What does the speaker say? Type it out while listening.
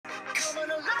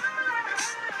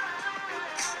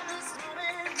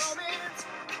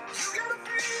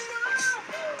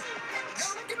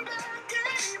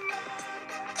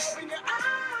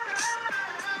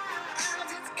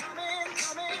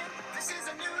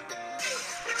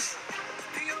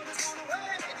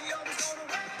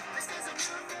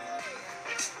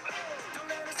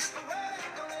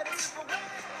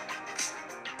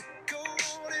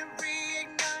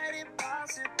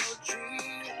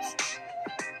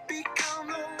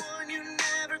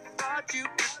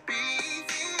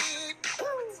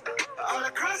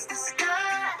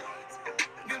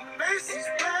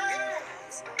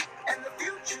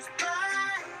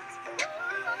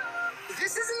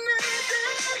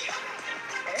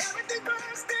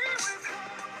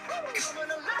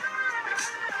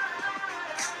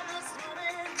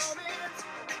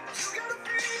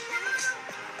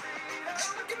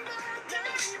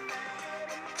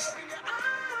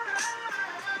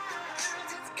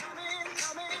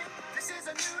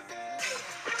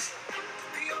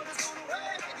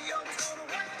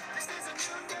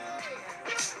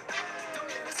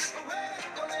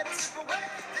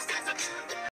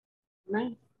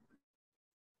Man,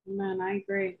 man, I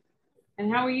agree.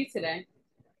 And how are you today?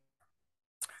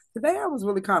 Today I was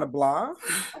really kind of blah.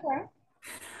 Okay.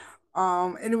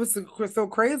 And it was so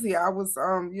crazy. I was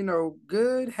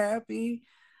good, happy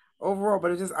overall,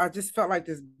 but I just felt like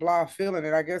this blah feeling.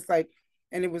 And I guess like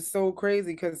and it was so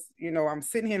crazy because I'm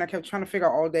sitting here and I kept trying to figure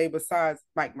out all day, besides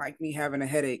like me having a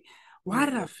headache, why Mhm.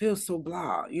 did I feel so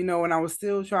blah? And I was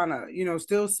still trying to,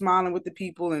 still smiling with the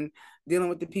people and dealing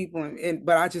with the people and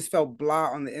but I just felt blah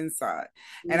on the inside.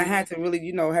 And I Mhm. had to really,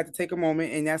 had to take a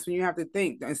moment, and that's when you have to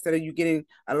think, instead of you getting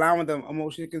allowing the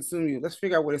emotion to consume you, let's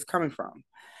figure out where it's coming from.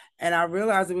 And I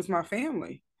realized it was my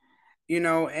family.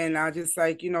 And I just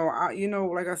like,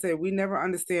 like I said, we never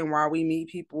understand why we meet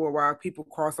people or why people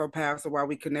cross our paths or why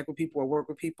we connect with people or work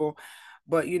with people.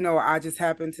 But I just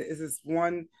happen to is this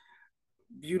one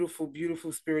beautiful,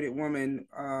 beautiful spirited woman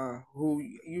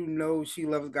who she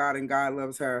loves God and God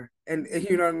loves her. And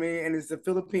you know what I mean? And it's a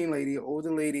Philippine lady, an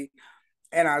older lady.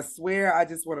 And I swear I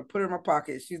just want to put her in my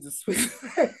pocket. She's the sweetest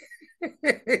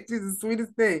she's the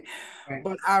sweetest thing. Right.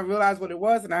 But I realized what it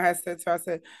was, and I had said to her, I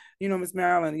said, Miss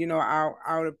Marilyn,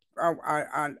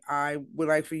 I would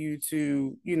like for you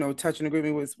to, touch an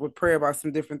agreement with prayer about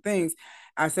some different things.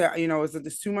 I said,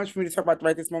 it's too much for me to talk about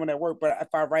right this moment at work, but if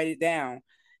I write it down,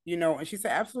 and she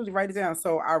said, absolutely write it down.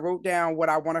 So I wrote down what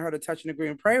I wanted her to touch and agree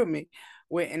and pray with me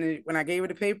with. And when I gave her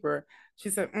the paper, she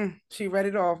said, she read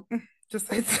it off. Just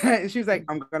like that. And she was like,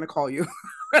 I'm gonna call you.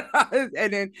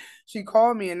 And then she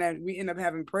called me, and then we ended up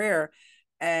having prayer.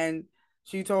 And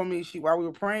she told me, while we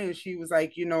were praying, she was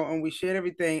like, and we shared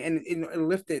everything, and it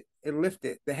lifted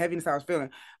the heaviness I was feeling.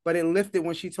 But it lifted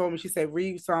when she told me, she said,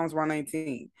 read Psalms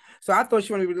 119. So I thought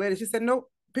she wanted to read it later. She said, nope,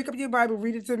 pick up your Bible,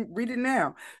 read it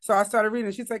now. So I started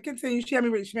reading. She said, continue. She had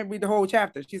me read the whole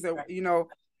chapter. She said, Right.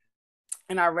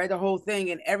 and I read the whole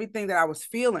thing, and everything that I was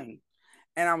feeling,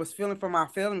 and I was feeling for my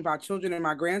family, my children and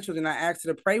my grandchildren. I asked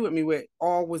her to pray with me with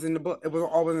all was in the book. It was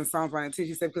all was in Psalms 119.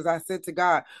 She said, because I said to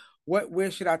God,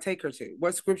 where should I take her to?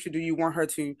 What scripture do you want her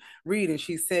to read? And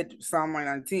she said Psalm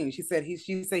 119. She said he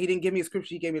didn't give me a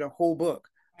scripture, he gave me the whole book,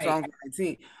 Right. Psalms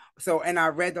 119. So and I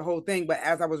read the whole thing, but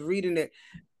as I was reading it,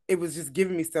 it was just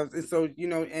giving me stuff. And so,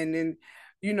 and then,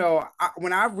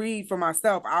 when I read for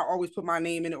myself, I always put my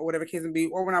name in it or whatever case may be,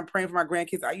 or when I'm praying for my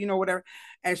grandkids, whatever.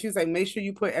 And she was like, make sure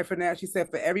you put effort in that. She said,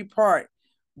 for every part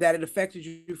that it affected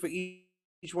you, for each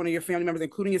one of your family members,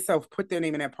 including yourself, put their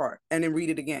name in that part and then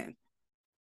read it again.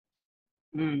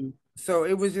 Mm. So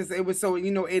it was so,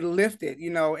 it lifted,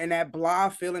 and that blah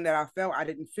feeling that I felt, I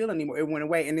didn't feel anymore. It went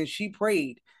away. And then she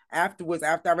prayed afterwards,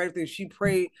 after I read everything, she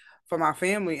prayed for my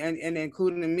family and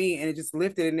including me, and it just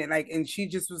lifted. And it like, and she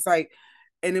just was like,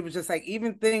 and it was just like,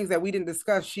 even things that we didn't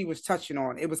discuss, she was touching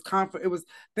on. It was comfort. It was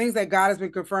things that God has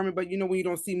been confirming, but when you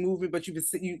don't see movement, but you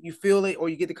feel it, or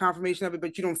you get the confirmation of it,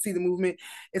 but you don't see the movement.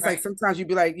 It's like Right. sometimes you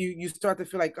be like, you start to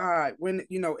feel like, God, when,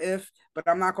 if, but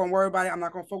I'm not gonna worry about it. I'm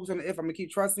not gonna focus on the if. I'm gonna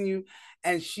keep trusting you.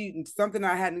 And she, something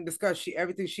I hadn't discussed,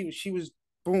 everything she was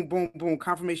boom, boom, boom,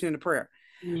 confirmation in the prayer.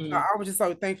 So Mm. I was just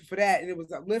so thankful for that, and it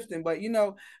was uplifting. But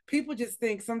people just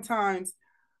think sometimes,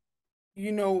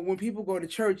 when people go to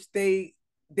church, they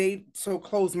so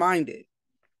close minded,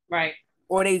 Right.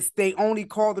 or they only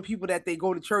call the people that they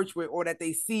go to church with, or that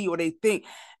they see, or they think.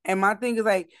 And my thing is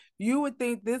like, you would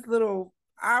think this little,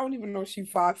 I don't even know if she's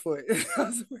 5 foot,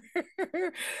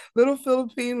 little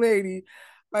Philippine lady,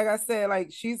 like I said,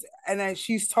 like she's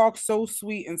talked so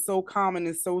sweet and so calm and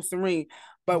is so serene.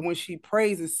 But when she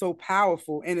prays, it's so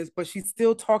powerful, and but she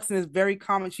still talks in this very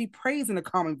common. She prays in a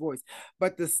common voice,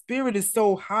 but the spirit is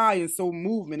so high and so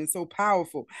movement and so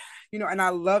powerful, And I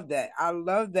love that. I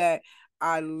love that.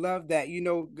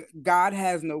 God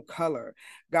has no color.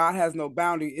 God has no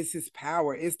boundary. It's his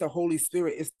power. It's the Holy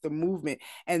Spirit. It's the movement.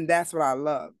 And that's what I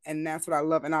love. And that's what I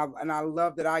love. And I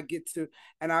love that I get to,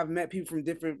 and I've met people from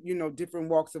different, different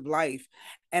walks of life.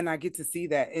 And I get to see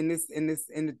that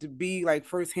and to be like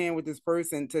firsthand with this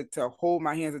person, to hold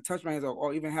my hands and touch my hands,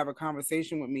 or even have a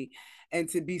conversation with me, and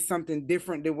to be something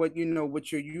different than what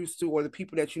you're used to, or the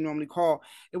people that you normally call.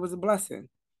 It was a blessing.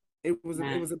 It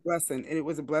Man. was a blessing, and it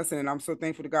was a blessing, and I'm so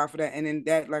thankful to God for that. And then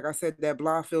that, like I said, that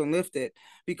blah feeling lifted,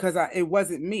 because it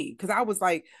wasn't me, because I was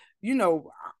like, you know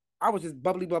I was just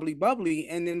bubbly, bubbly, bubbly.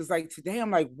 And then it's like today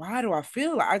I'm like, why do I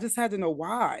feel like, I just had to know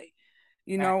why,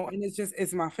 Right. and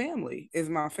it's my family. It's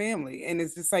my family. And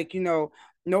it's just like,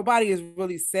 nobody has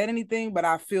really said anything, but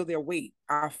I feel their weight.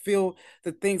 I feel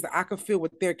the things that I could feel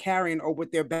what they're carrying or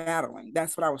what they're battling.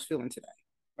 That's what I was feeling today.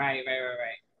 Right. Right. Right.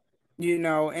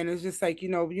 And it's just like,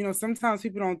 sometimes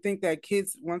people don't think that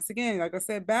kids, once again, like I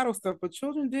said, battle stuff, but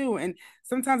children do. And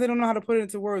sometimes they don't know how to put it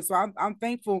into words. So I'm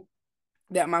thankful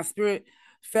that my spirit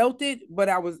felt it, but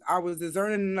I was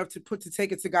discerning enough to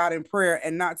take it to God in prayer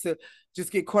and not to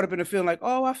just get caught up in the feeling like,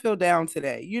 oh, I feel down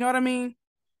today. You know what I mean?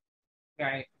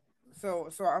 Right. So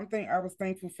I was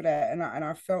thankful for that, and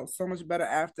I felt so much better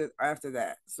after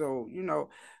that. So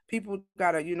people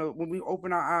gotta, when we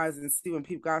open our eyes and see when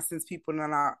people God sends people in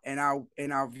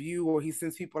our view, or He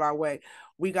sends people our way,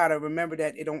 we gotta remember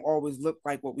that it don't always look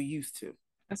like what we used to.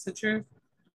 That's the truth.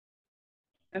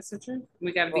 That's the truth.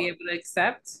 We got to be Well, able to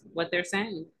accept what they're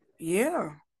saying.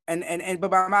 yeah. And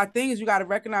but my thing is, you got to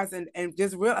recognize and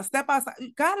just real step outside.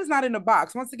 God is not in the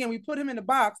box. Once again, we put him in the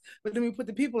box, but then we put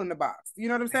the people in the box. You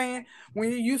know what I'm saying? When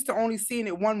you're used to only seeing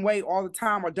it one way all the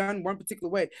time, or done one particular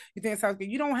way, you think it sounds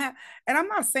good. You don't have, and I'm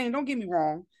not saying, don't get me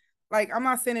wrong. Like, I'm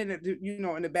not saying it,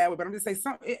 in a bad way, but I'm just saying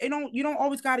it don't, you don't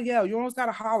always gotta yell, you always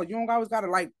gotta holler, you don't always gotta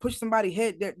like push somebody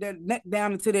head their neck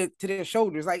down into their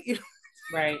shoulders, like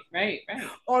Right, right, right.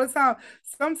 all the time.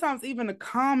 Sometimes even the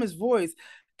calmest voice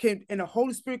can, and the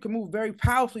Holy Spirit can move very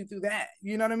powerfully through that.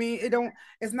 You know what I mean?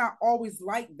 It's not always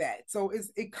like that. So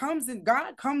it comes in,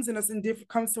 God comes to us in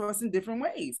different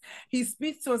ways. He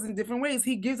speaks to us in different ways.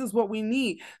 He gives us what we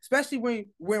need, especially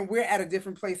when we're at a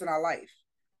different place in our life.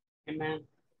 Amen.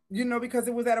 Because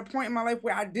it was at a point in my life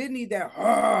where I did need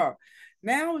that.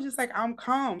 Now it's just like I'm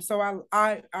calm, so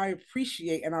I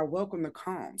appreciate and I welcome the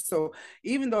calm. So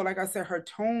even though, like I said, her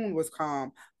tone was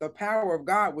calm, the power of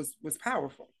God was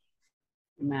powerful,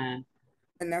 Amen.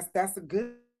 and that's a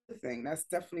good thing. That's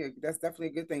definitely a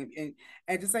good thing.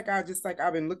 And just like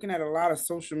I've been looking at a lot of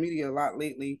social media a lot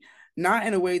lately, not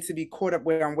in a way to be caught up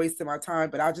where I'm wasting my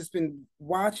time, but I've just been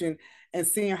watching and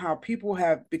seeing how people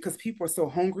have, because people are so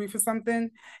hungry for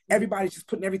something, everybody's just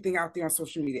putting everything out there on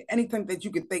social media. Anything that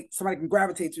you could think somebody can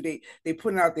gravitate to, they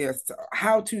put it out there. So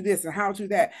how to this and how to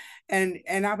that. And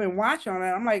I've been watching on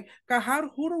it. I'm like, God,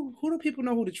 who do people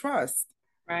know who to trust?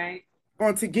 Right.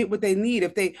 On to get what they need.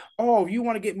 If they, oh, if you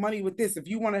want to get money with this, if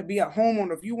you want to be a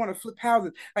homeowner, if you want to flip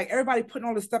houses, like everybody putting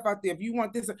all this stuff out there. If you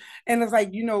want this, and it's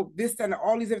like, this and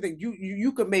all these everything,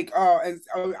 you could make. I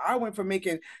went from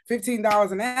making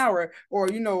 $15 an hour, or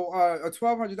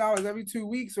 $1,200 every 2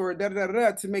 weeks, or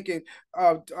to making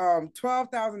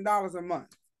 $12,000 a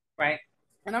month. Right.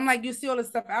 And I'm like, you see all this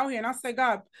stuff out here, and I say,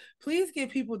 God, please give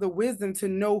people the wisdom to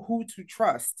know who to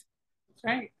trust, That's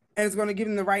right. and it's going to give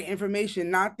them the right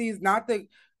information, not the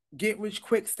get rich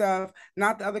quick stuff,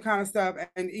 not the other kind of stuff.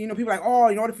 And people are like, oh,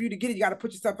 in order for you to get it, you got to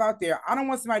put yourself out there. I don't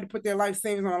want somebody to put their life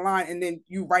savings on the line and then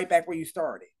you right back where you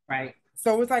started. Right.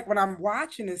 So it's like when I'm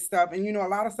watching this stuff, and a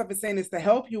lot of stuff is saying it's to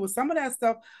help you with some of that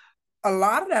stuff. A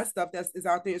lot of that stuff that is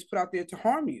out there is put out there to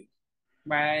harm you.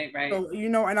 Right. Right. So,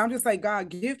 and I'm just like, God,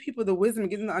 give people the wisdom,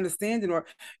 give them the understanding,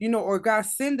 or God,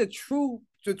 send the true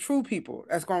people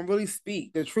that's gonna really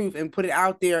speak the truth and put it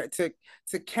out there to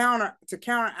counter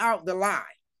out the lie.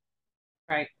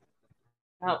 Right.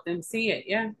 Help them see it.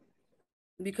 Yeah.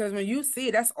 Because when you see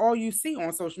it, that's all you see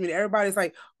on social media. Everybody's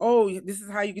like, oh, this is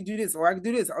how you can do this, or I can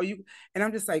do this, or and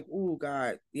I'm just like, oh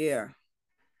God, yeah.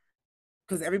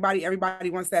 Because everybody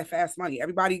wants that fast money.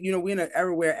 Everybody, we're in an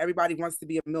era where everybody wants to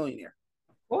be a millionaire.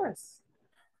 Of course.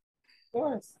 Of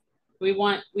course.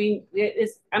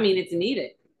 It's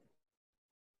needed.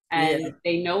 And Yeah.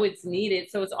 they know it's needed.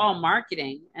 So it's all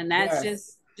marketing. And that's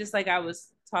Yes. just like I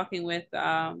was talking with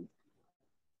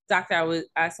doctor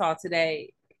I saw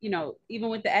today, even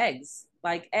with the eggs,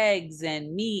 like eggs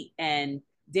and meat and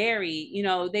dairy,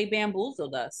 they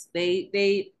bamboozled us.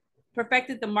 They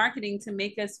perfected the marketing to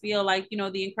make us feel like,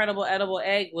 the incredible edible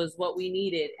egg was what we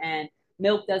needed, and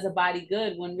milk does a body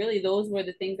good, when really those were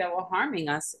the things that were harming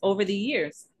us over the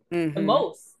years the Mm-hmm.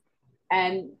 most.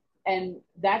 And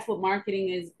that's what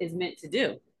marketing is meant to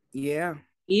do. Yeah.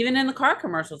 Even in the car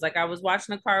commercials, like I was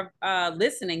watching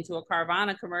listening to a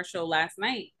Carvana commercial last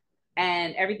night,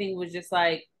 and everything was just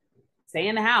like, stay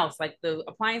in the house. Like the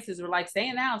appliances were like, stay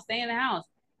in the house, stay in the house.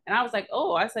 And I was like,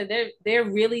 oh, I said they're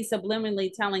really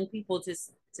subliminally telling people to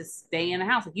stay in the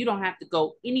house. Like, you don't have to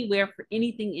go anywhere for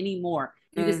anything anymore.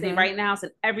 You can stay Mm-hmm. right in the house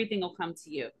and everything will come to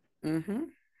you. Mm-hmm.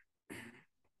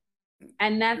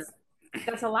 And that's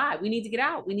a lie. We need to get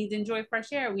out. We need to enjoy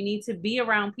fresh air. We need to be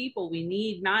around people. We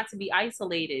need not to be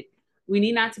isolated. We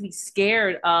need not to be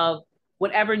scared of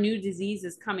whatever new disease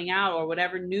is coming out, or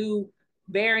whatever new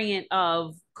variant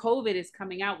of COVID is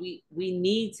coming out. We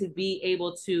need to be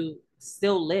able to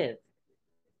still live.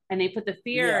 And they put the Yeah,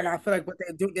 fear. and I feel like what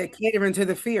they do, they're catering to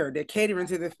the fear. They're catering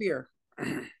to the fear.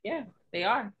 Yeah, they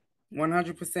are.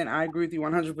 100%. I agree with you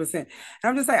 100%. And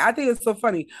I'm just like, I think it's so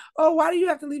funny. Oh, why do you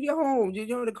have to leave your home?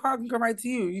 The car can come right to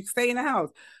you. You stay in the house.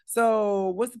 So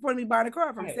what's the point of me buying a car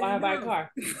if I'm Right. staying Why in the buy a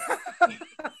car? house?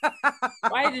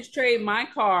 Why just trade my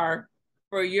car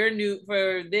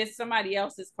for this somebody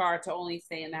else's car to only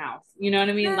stay in the house. You know what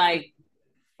I mean? Like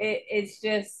it's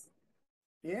just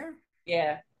yeah.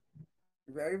 Yeah.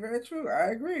 Very, very true.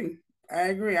 I agree. I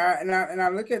agree. And I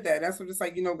look at that. That's what it's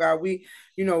like, God, we,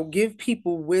 give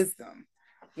people wisdom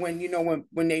when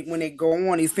when they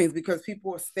go on these things, because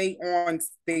people stay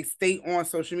on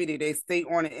social media, they stay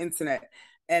on the internet.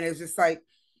 And it's just like,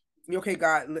 okay,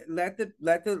 God, let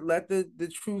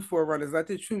the true forerunners, let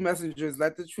the true messengers,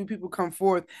 let the true people come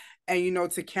forth,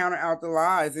 and to counter out the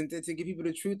lies, and to give people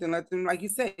the truth, and let them, like you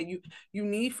said, you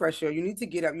need fresh air, you need to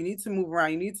get up, you need to move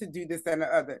around, you need to do this and the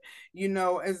other.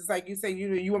 It's like you say,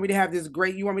 you want me to have this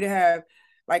great, you want me to have,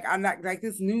 like, I'm not like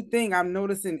this new thing I'm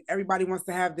noticing, everybody wants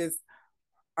to have this,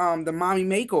 the mommy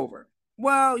makeover.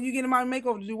 Well, you get a mommy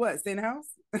makeover to do what? Stay in the house?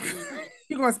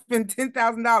 You're gonna spend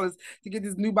 $10,000 to get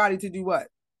this new body to do what?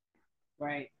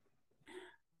 Right.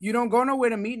 You don't go nowhere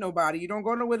to meet nobody. You don't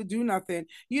go nowhere to do nothing.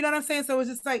 You know what I'm saying? So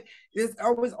it's just like, there's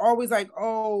always like,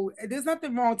 oh, there's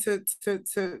nothing wrong to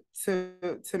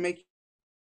make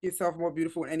yourself more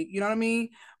beautiful, and you know what I mean.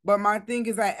 But my thing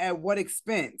is, like, at what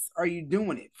expense are you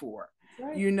doing it for?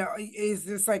 Right. It's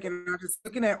just like, and I'm just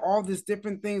looking at all these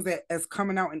different things that is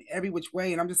coming out in every which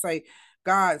way, and I'm just like,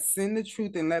 God, send the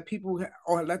truth and let people,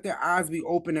 or let their eyes be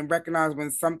open and recognize when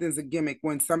something's a gimmick,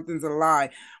 when something's a lie,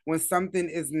 when something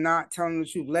is not telling the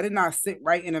truth. Let it not sit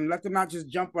right in them. Let them not just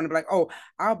jump on it, be like, oh,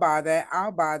 I'll buy that.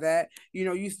 I'll buy that.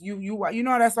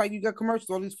 That's like, you got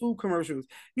commercials, all these food commercials.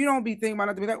 You don't be thinking about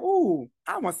it to be like, oh,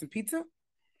 I want some pizza.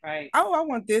 Right. Oh, I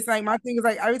want this. Like, my thing is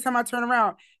like, every time I turn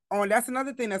around, oh, that's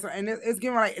another thing and it's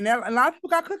giving, like, and a lot of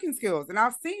people got cooking skills, and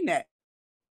I've seen that.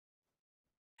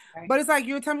 Right. But it's like,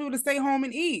 you're telling people to stay home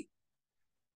and eat.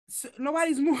 So,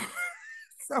 nobody's moving.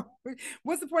 So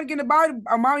what's the point of getting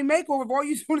a mommy makeover if all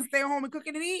you do is stay home and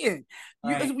cooking and eating?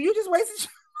 Right. You just wasted.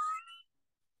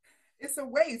 It's a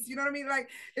waste. You know what I mean? Like,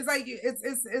 it's like,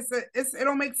 it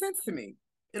don't make sense to me.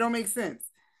 It don't make sense.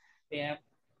 Yeah.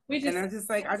 And I just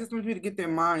want people to get their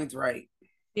minds right.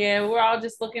 Yeah, we're all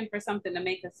just looking for something to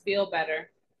make us feel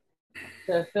better,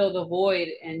 to fill the void,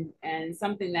 and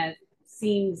something that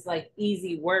seems like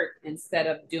easy work instead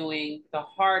of doing the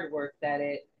hard work that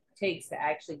it takes to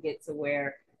actually get to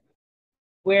where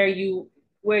you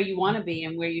where you want to be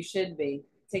and where you should be.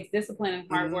 It takes discipline and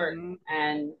hard work. Mm-hmm.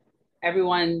 And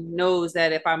everyone knows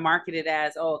that if I market it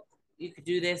as, oh, you could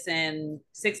do this in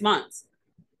 6 months,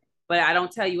 but I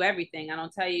don't tell you everything. I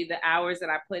don't tell you the hours that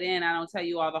I put in. I don't tell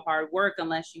you all the hard work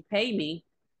unless you pay me.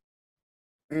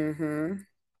 Mm-hmm.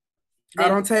 I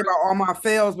Then don't tell you about all my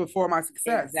fails before my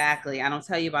success. exactly, I don't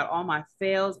tell you about all my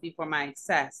fails before my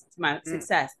success.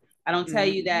 I don't tell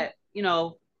you Mm-hmm. that,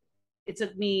 it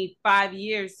took me 5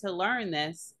 years to learn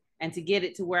this and to get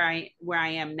it to where I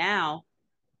am now,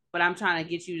 but I'm trying to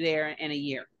get you there in a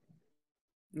year.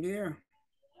 Yeah.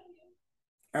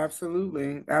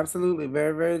 Absolutely, absolutely,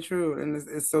 very, very true, and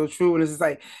it's so true. And it's just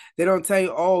like, they don't tell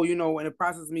you, oh, in the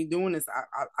process of me doing this,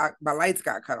 my lights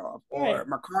got cut off, or Right.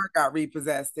 my car got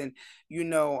repossessed, and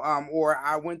or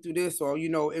I went through this, or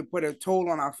it put a toll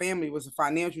on our family. It was a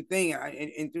financial thing,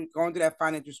 and through going through that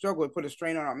financial struggle, it put a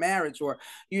strain on our marriage, or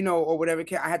or whatever.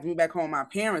 I had to move back home with my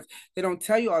parents. They don't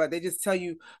tell you all that. They just tell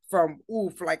you for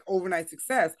like overnight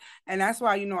success. And that's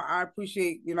why, I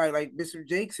appreciate, like Bishop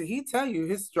Jakes, he tell you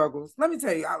his struggles. Let me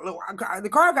tell you, the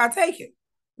car got taken.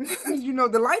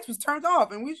 The lights was turned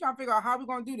off, and we trying to figure out how we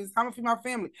gonna do this, how I'm gonna feed my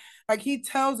family. Like, he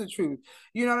tells the truth,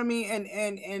 you know what I mean?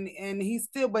 And he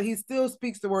still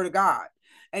speaks the word of God.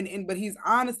 But he's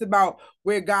honest about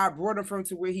where God brought him from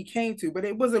to where he came to. But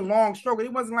it was a long struggle.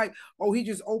 It wasn't like, oh, he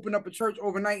just opened up a church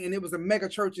overnight and it was a mega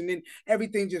church and then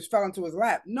everything just fell into his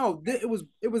lap. No, it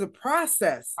was a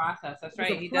process. Process. That's It was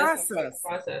right. a He does talk about the process.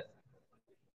 process.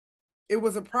 It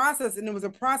was a process, and it was a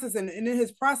process, and in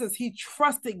his process, he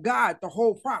trusted God the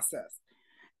whole process.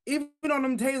 Even on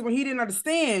them days when he didn't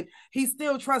understand, he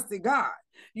still trusted God.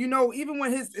 Even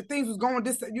when his things was going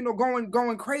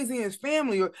going crazy in his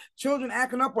family, or children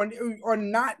acting up, or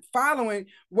not following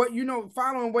what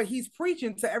he's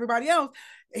preaching to everybody else,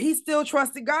 he still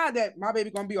trusted God that my baby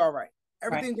gonna be all right.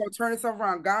 Right. Everything's gonna turn itself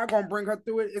around. God gonna bring her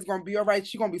through it. It's gonna be all right.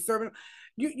 She's gonna be serving.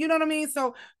 You know what I mean?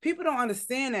 So people don't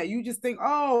understand that. You just think,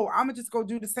 oh, I'm gonna just go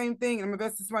do the same thing and I'm gonna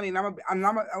invest this money and I'm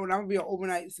gonna be an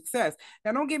overnight success.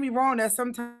 Now, don't get me wrong. That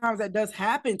sometimes that does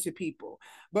happen to people,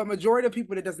 but majority of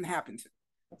people that doesn't happen to.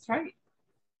 That's right.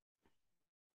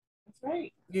 That's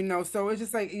right. So it's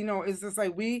just like, it's just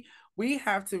like, we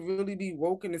have to really be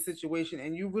woke in the situation,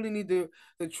 and you really need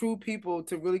the true people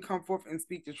to really come forth and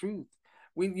speak the truth.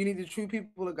 You need the true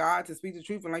people of God to speak the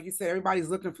truth. And like you said, everybody's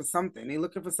looking for something. They're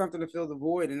looking for something to fill the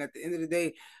void. And at the end of the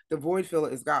day, the void filler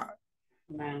is God.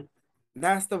 Man.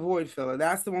 That's the void filler.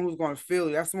 That's the one who's going to fill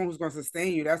you. That's the one who's going to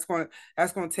sustain you. That's going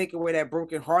to take away that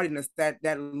brokenheartedness,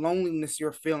 that loneliness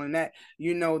you're feeling, that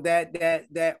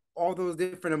that all those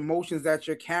different emotions that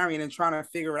you're carrying and trying to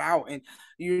figure it out, and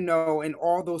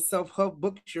all those self-help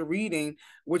books you're reading,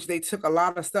 which they took a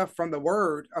lot of stuff from the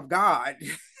Word of God.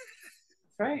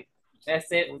 Right.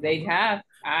 That's it. They have.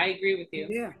 I agree with you.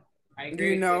 Yeah. I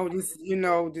agree with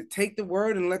you. Just take the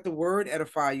word and let the word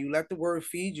edify you, let the word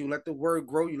feed you, let the word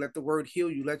grow you, let the word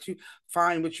heal you, let you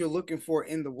find what you're looking for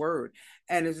in the word.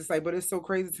 And it's just like, but it's so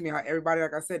crazy to me how everybody,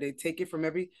 like I said, they take it from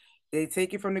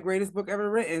the greatest book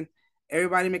ever written.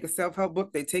 Everybody make a self-help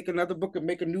book, they take another book and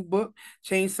make a new book,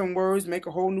 change some words, make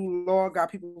a whole new law,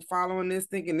 got people following this,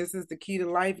 thinking this is the key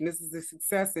to life and this is the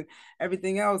success and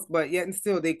everything else, but yet and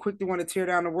still they quickly want to tear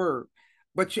down the word.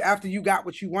 But after you got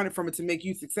what you wanted from it to make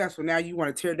you successful, now you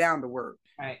want to tear down the word.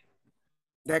 Right.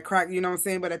 That crack, you know what I'm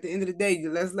saying? But at the end of the day,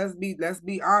 let's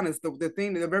be honest. The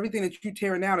thing of everything that you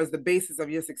tearing down is the basis of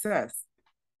your success.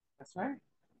 That's right.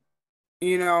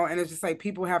 And it's just like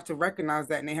people have to recognize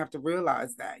that and they have to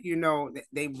realize that,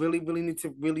 they really, really need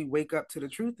to really wake up to the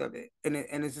truth of it. And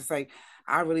it's just like,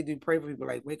 I really do pray for people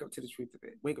like, wake up to the truth of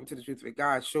it. Wake up to the truth of it.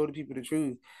 God, show the people the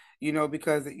truth,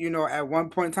 because, at one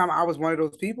point in time, I was one of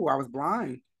those people. I was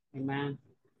blind. Amen.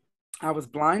 I was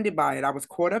blinded by it. I was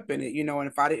caught up in it, and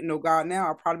if I didn't know God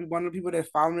now, I'd probably be one of the people that's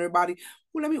following everybody.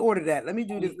 Well, let me order that. Let me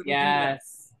do this. Let me do that.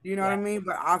 Yes. You know what I Yes. mean?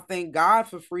 But I thank God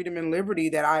for freedom and liberty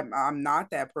that I'm not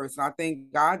that person. I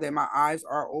thank God that my eyes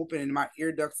are open and my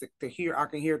ear ducts to hear. I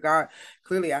can hear God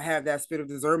clearly. I have that spirit of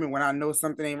discernment when I know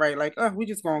something ain't right. Like, we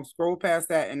just gonna scroll past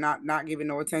that and not giving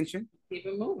no attention. Keep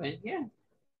it moving. Yeah.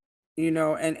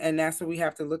 And that's what we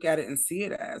have to look at it and see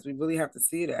it as. We really have to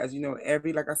see it as,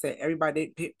 like I said,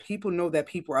 everybody, people know that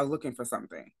people are looking for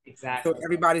something. So Exactly.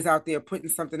 everybody's out there putting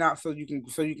something out so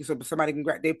somebody can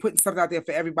grab. They're putting something out there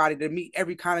for everybody to meet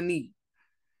every kind of need.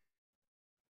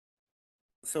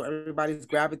 So everybody's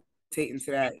gravitating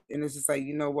to that, and it's just like,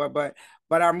 you know what, but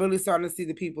I'm really starting to see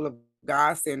the people of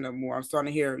God stand up more. I'm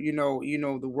starting to hear,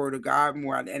 the word of God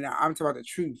more, and I'm talking about the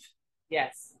truth.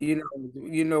 Yes.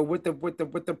 With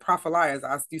the prophet liars,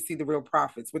 you see the real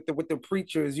prophets. With the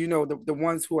preachers, the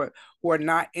ones who are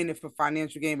not in it for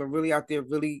financial gain, but really out there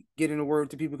really getting the word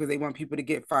to people because they want people to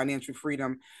get financial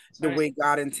freedom That's the right. way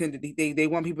God intended. They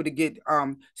want people to get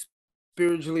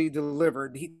spiritually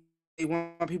delivered. They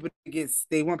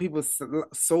want people's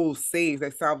souls saved,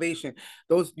 like salvation.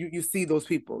 Those you see those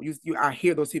people. I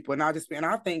hear those people, and I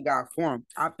thank God for them.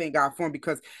 I thank God for them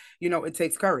because it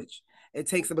takes courage. It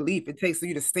takes a belief. It takes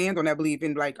you to stand on that belief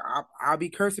and like I'll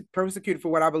be persecuted for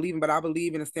what I believe in, but I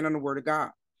believe in and stand on the word of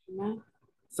God. Amen.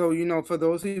 So for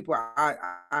those people,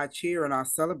 I cheer and I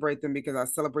celebrate them because I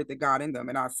celebrate the God in them,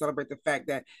 and I celebrate the fact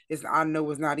that I know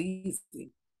it's not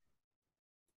easy.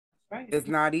 Right. It's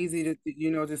not easy to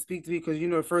speak to me because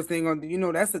the first thing on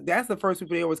that's the first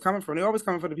people they always coming from. They always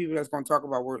coming for the people that's going to talk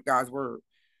about God's word.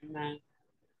 Amen.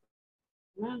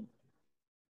 Amen.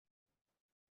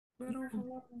 But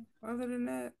other than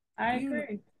that, I you know,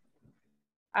 agree.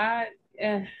 I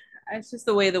eh, it's just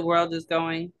the way the world is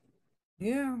going.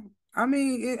 yeah. I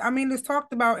mean, it's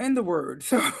talked about in the word,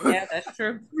 so Yeah, that's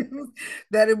true.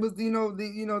 that it was,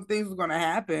 things were going to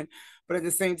happen, but at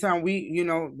the same time,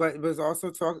 but it was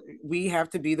also talk. We have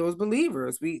to be those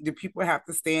believers. The people have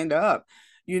to stand up.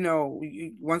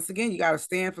 Once again, you got to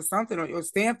stand for something, or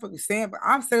stand.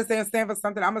 I'm still saying stand for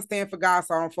something. I'm gonna stand for God,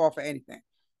 so I don't fall for anything.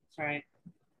 That's right.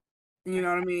 You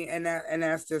know what I mean? And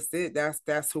that's just it.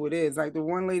 That's who it is. Like the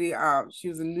one lady, she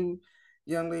was a new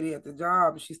young lady at the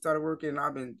job. She started working, and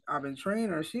I've been training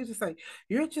her. She's just like,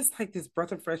 you're just like this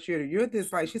breath of fresh air. You're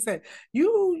this like she said,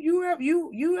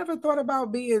 you ever thought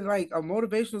about being like a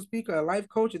motivational speaker, a life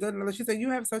coach? She said, you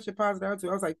have such a positive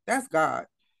attitude. I was like, that's God.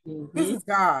 This Mm-hmm. is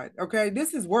God. Okay,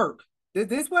 this is work.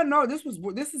 This wasn't no. This is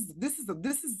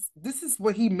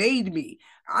what He made me.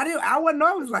 I wouldn't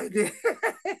know it was like this.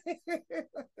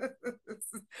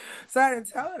 So I didn't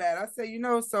tell her that. I said,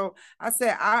 so I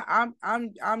said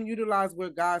I'm utilized where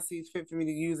God sees fit for me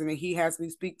to use, and He has me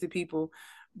speak to people,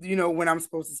 when I'm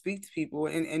supposed to speak to people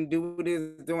and do what He's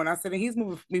doing. I said, and He's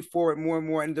moving me forward more and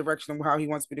more in the direction of how He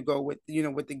wants me to go with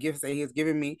the gifts that He has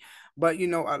given me. But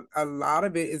a lot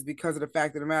of it is because of the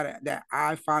fact of the matter that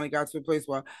I finally got to a place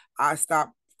where I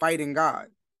stopped fighting God.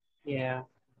 Yeah.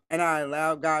 And I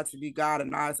allowed God to be God,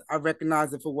 and I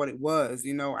recognized it for what it was.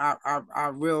 I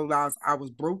realized I was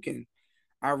broken.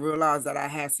 I realized that I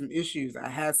had some issues. I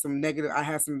had some negative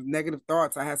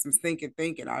thoughts. I had some thinking.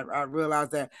 I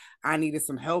realized that I needed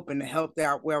some help, and the help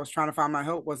where I was trying to find my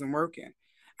help wasn't working.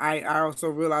 I also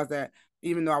realized that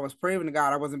even though I was praying to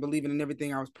God, I wasn't believing in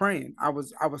everything I was praying. I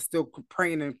was still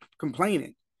praying and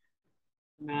complaining.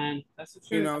 Man, that's the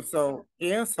You truth. know, so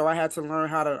yeah, so I had to learn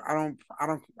how to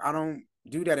I don't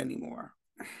do that anymore.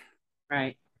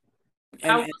 Right.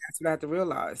 And that's what I had to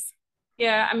realize.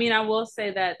 Yeah, I mean, I will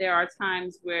say that there are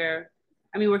times where,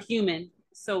 I mean, we're human,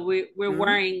 so we're Mm-hmm.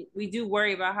 worrying. We do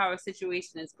worry about how a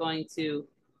situation is going to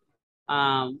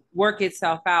work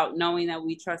itself out, knowing that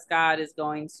we trust God is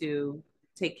going to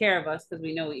take care of us because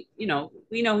we know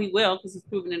we know He will because He's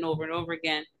proven it over and over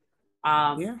again.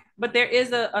 Yeah. But there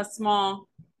is a small,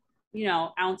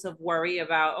 ounce of worry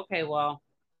about, okay, well,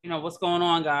 what's going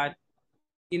on, God,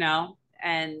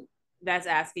 and that's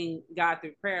asking God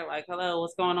through prayer, like, hello,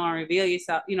 what's going on? Reveal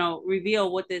yourself,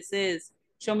 reveal what this is.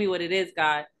 Show me what it is,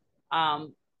 God.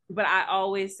 But I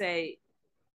always say,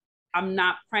 I'm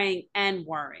not praying and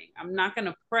worrying. I'm not going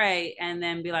to pray and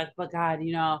then be like, but God,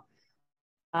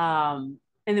 and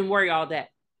then worry all day.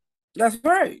 That's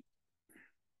right.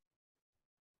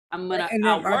 And then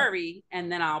I'll worry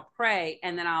and then I'll pray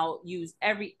and then I'll use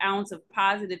every ounce of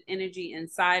positive energy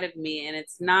inside of me. And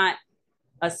it's not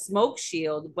a smoke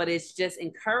shield, but it's just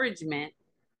encouragement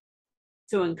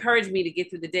to encourage me to get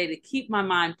through the day, to keep my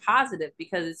mind positive,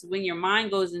 because it's when your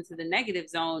mind goes into the negative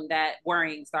zone that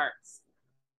worrying starts.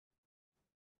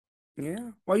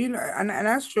 yeah. Well, and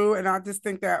that's true. And I just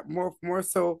think that more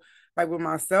so like with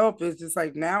myself is just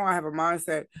like now I have a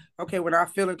mindset, okay, when I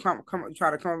feel it come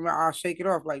try to come, I'll shake it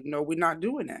off. Like, no, we're not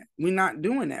doing that. We're not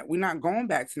doing that. We're not going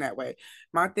back to that way.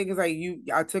 My thing is like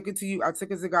I took it to you, I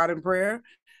took it to God in prayer.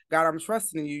 God, I'm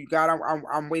trusting in you. God,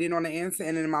 I'm waiting on the answer.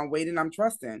 And then am I waiting, I'm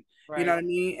trusting. You know Right. what I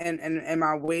mean? And am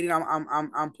I waiting?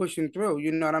 I'm pushing through.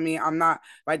 You know what I mean? I'm not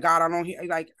like God, I don't hear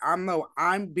like I'm no,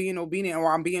 I'm being obedient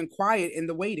or I'm being quiet in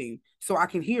the waiting so I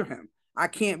can hear him. I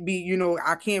can't be,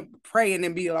 I can't pray and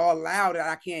then be all loud that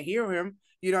I can't hear him.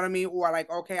 You know what I mean? Or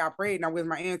like, okay, I prayed, now where's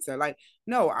my answer? Like,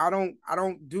 no, I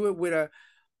don't do it with a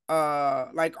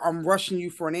like I'm rushing you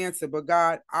for an answer. But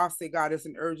God, I'll say, God, it's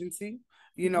an urgency.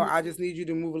 Mm-hmm. I just need you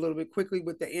to move a little bit quickly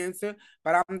with the answer.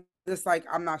 But I'm just like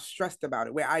I'm not stressed about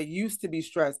it. Where I used to be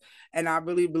stressed, and I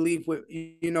really believe with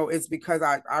it's because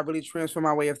I really transform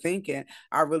my way of thinking.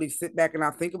 I really sit back and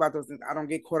I think about those things. I don't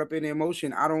get caught up in the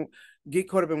emotion. I don't get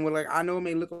caught up in what, like, I know it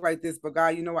may look like this, but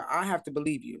God, you know what? I have to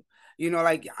believe you.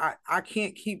 Like I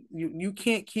can't keep you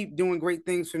can't keep doing great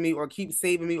things for me or keep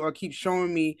saving me or keep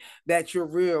showing me that you're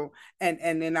real.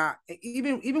 And then I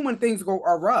even when things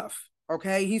are rough,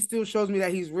 okay, he still shows me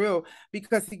that he's real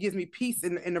because he gives me peace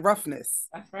in the roughness.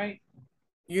 That's right.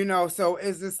 So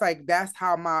it's just like that's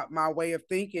how my way of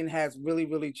thinking has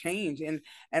really changed. And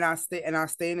I stay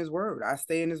in his word. I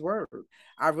stay in his word.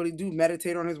 I really do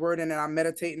meditate on his word, and then I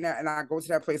meditate in that, and I go to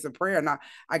that place of prayer, and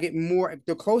I get more.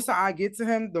 The closer I get to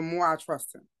him, the more I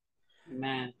trust him.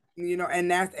 Man.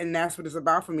 And that's what it's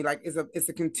about for me. Like it's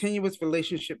a continuous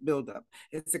relationship buildup.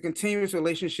 It's a continuous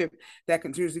relationship that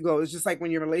continues to go. It's just like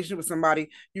when you're in a relationship with somebody,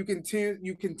 you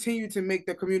continue to make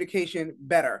the communication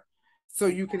better, so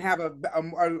you can have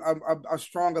a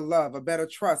stronger love, a better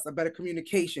trust, a better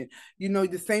communication.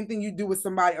 The same thing you do with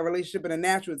somebody, a relationship in a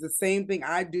natural, is the same thing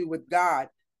I do with God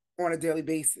on a daily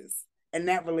basis. And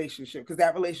that relationship, because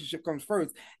that relationship comes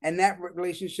first, and that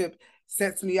relationship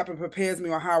sets me up and prepares me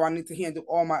on how I need to handle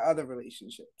all my other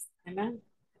relationships. Amen.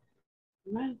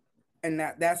 Amen. And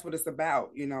that's what it's about.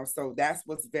 So that's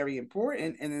what's very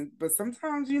important. And then, but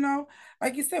sometimes,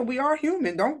 like you said, we are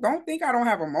human. Don't think I don't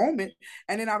have a moment.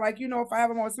 And then I like, if I have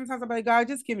a moment, sometimes I'm like, God,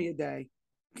 just give me a day.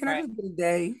 Can I Right. just get a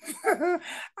day?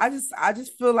 I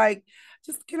just feel like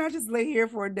just can I just lay here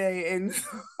for a day? And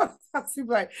I seem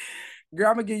like, girl,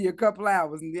 I'm gonna give you a couple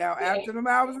hours. And now Yeah. after the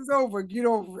hours is over, get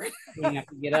over it. You have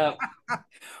to get up.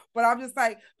 But I'm just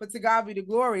like, but to God be the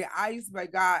glory. I used to be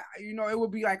like, God, it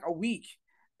would be like a week.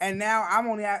 And now I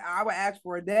would ask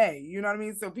for a day. You know what I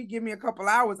mean? So if he give me a couple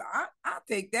hours, I'll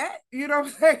take that. You know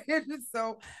what I'm saying?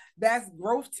 So that's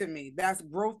growth to me. That's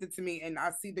growth to me. And I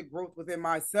see the growth within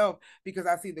myself because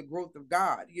I see the growth of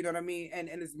God. You know what I mean? And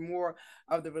it's more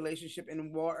of the relationship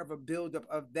and more of a buildup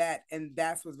of that. And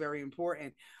that's what's very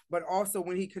important. But also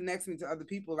when he connects me to other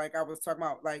people, like I was talking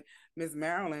about, like Miss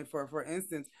Marilyn, for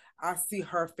instance, I see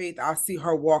her faith. I see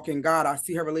her walk in God. I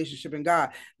see her relationship in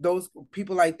God. Those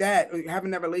people like that,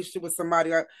 having that relationship with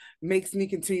somebody makes me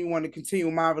want to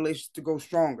continue my relationship to go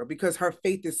stronger because her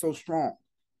faith is so strong.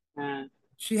 Man.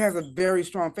 She has a very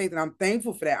strong faith, and I'm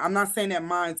thankful for that. I'm not saying that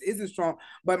mine isn't strong,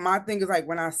 but my thing is like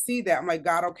when I see that, I'm like,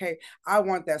 God, okay, I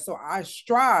want that. So I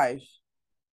strive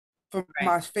for Right.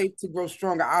 my faith to grow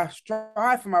stronger. I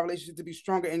strive for my relationship to be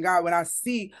stronger in God. When I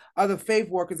see other faith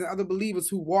workers and other believers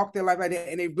who walk their life like that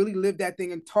and they really live that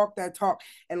thing and talk that talk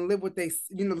and live what they,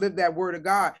 live that word of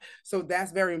God. So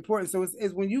that's very important. So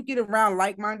it's when you get around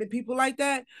like-minded people like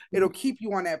that, it'll keep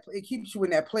you on that, it keeps you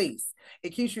in that place. It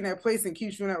keeps you in that place and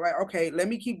keeps you in that, like, okay, let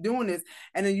me keep doing this.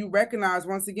 And then you recognize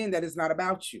once again that it's not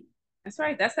about you. That's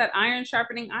right. That's that iron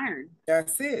sharpening iron.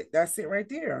 That's it. That's it right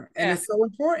there. And Yeah. it's so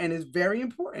important. It's very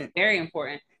important. Very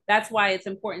important. That's why it's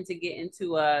important to get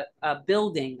into a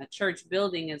building, a church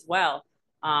building as well,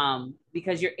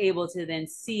 because you're able to then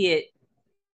see it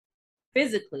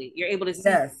physically. You're able to see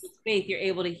Yes. faith. You're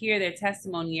able to hear their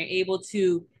testimony. You're able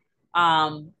to,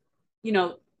 um, you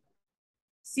know,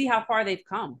 see how far they've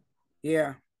come.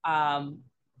 Yeah.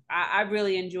 I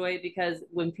really enjoy it because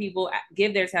when people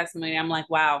give their testimony, I'm like,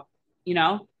 wow,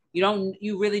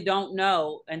 you really don't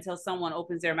know until someone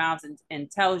opens their mouths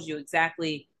and tells you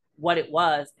exactly what it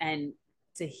was. And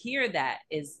to hear that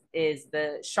is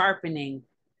the sharpening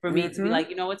for me to be like,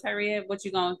 you know what, Tyria, what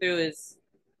you're going through is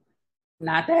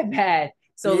not that bad.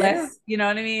 So Yeah. let's, you know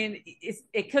what I mean?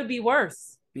 It could be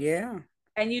worse. Yeah.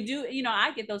 And you do,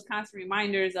 I get those constant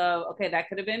reminders of, okay, that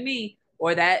could have been me,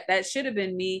 or that should have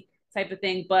been me, type of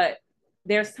thing. But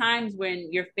there's times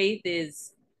when your faith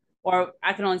is, or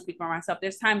I can only speak for myself,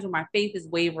 there's times when my faith is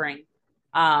wavering,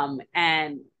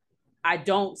 and I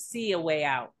don't see a way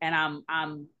out, and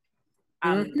I'm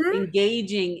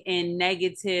engaging in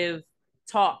negative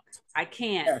talk. I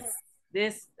can't. Yes.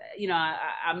 This,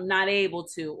 I'm not able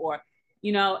to, or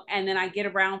and then I get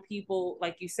around people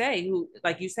like you say, who,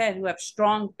 like you said, who have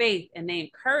strong faith, and they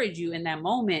encourage you in that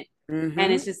moment, and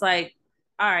it's just like,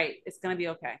 all right, it's gonna be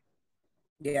okay.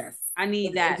 Yes. I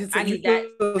need It that. just I you need that.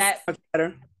 feel so That much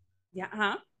better. Yeah,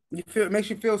 huh? You feel it makes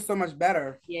you feel so much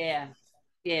better. Yeah,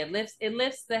 yeah. It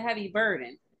lifts the heavy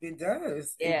burden. It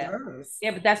does. It Yeah. does.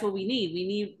 Yeah, but that's what we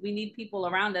need. We need people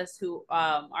around us who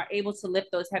are able to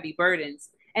lift those heavy burdens,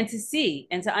 and to see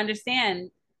and to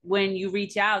understand when you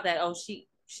reach out that, oh,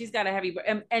 she's got a heavy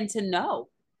and to know,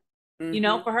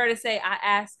 for her to say, I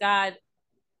asked God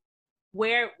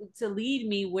where to lead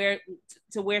me, where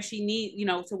she need,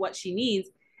 to what she needs,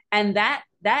 and that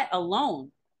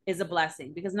alone is a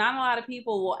blessing, because not a lot of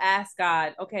people will ask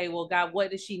God, okay, well, God, what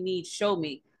does she need, show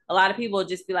me. A lot of people will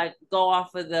just be like, go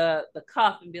off of the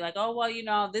cuff and be like, oh,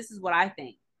 well, this is what I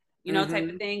think, type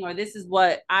of thing, or this is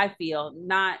what I feel,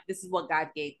 not this is what God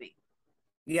gave me.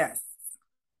 Yes.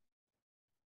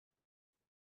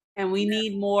 And we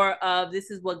need more of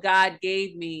this is what God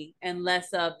gave me, and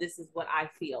less of this is what I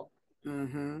feel.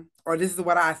 Or this is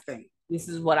what I think. This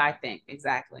is what I think.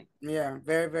 Exactly. Yeah,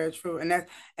 very, very true. And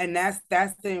that's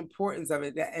the importance of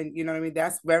it. And you know what I mean?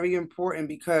 That's very important,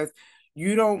 because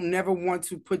you don't never want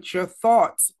to put your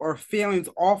thoughts or feelings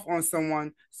off on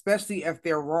someone, especially if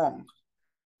they're wrong.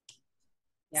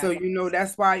 Yeah. So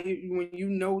that's why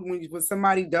when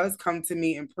somebody does come to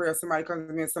me in prayer, somebody comes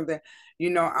to me or something,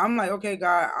 I'm like, okay,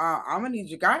 God, I'm gonna need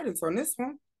your guidance on this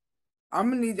one. I'm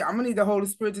gonna need the Holy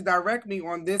Spirit to direct me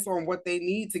on this, on what they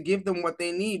need, to give them what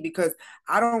they need, because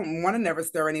I don't want to never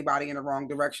steer anybody in the wrong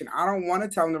direction. I don't want to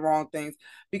tell them the wrong things,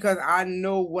 because I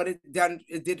know what it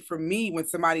did for me when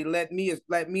somebody led me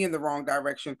in the wrong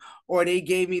direction, or they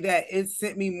gave me that. It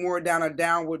sent me more down a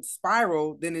downward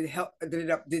spiral than it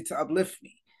did to uplift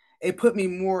me.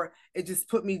 It just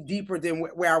put me deeper than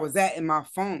where I was at in my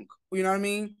funk. You know what I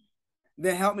mean?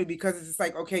 That help me, because it's just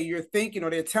like, okay, you're thinking, or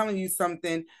they're telling you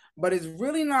something, but it's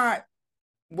really not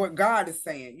what God is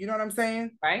saying. You know what I'm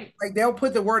saying? Right. Like, they'll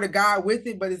put the word of God with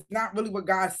it, but it's not really what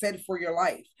God said for your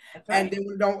life. Right. And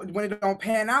then when it don't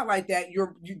pan out like that,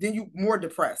 you're more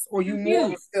depressed, or you more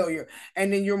of a failure,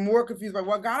 and then you're more confused. Like,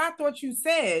 well, God, I thought you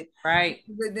said right.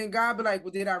 But then God be like,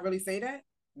 well, did I really say that?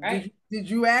 Right. Did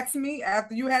you ask me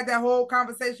after you had that whole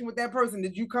conversation with that person?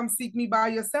 Did you come seek me by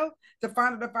yourself to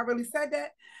find out if I really said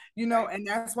that? Right. And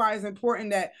that's why it's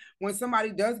important that when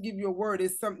somebody does give you a word,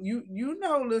 it's something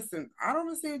listen, I don't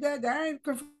receive that. That ain't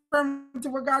confirmed to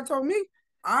what God told me.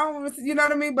 I don't, you know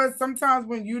what I mean? But sometimes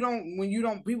when you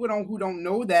don't, people who don't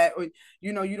know that, or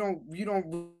you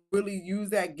don't really use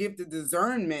that gift of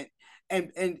discernment,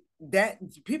 and that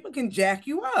people can jack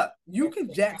you up. You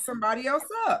can jack somebody else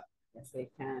up. Yes, they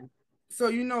can. So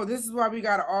this is why we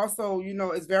gotta also,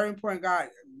 it's very important. God,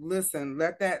 listen,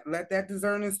 let that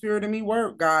discerning spirit in me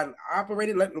work. God, operate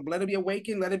it. Let it be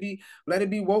awakened. Let it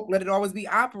be woke. Let it always be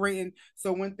operating.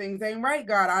 So when things ain't right,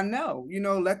 God, I know.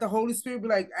 Let the Holy Spirit be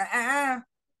like,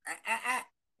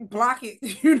 block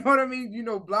it. You know what I mean?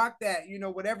 Block that.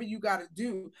 Whatever you gotta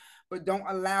do, but don't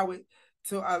allow it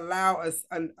to allow us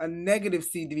a negative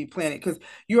seed to be planted, because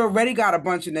you already got a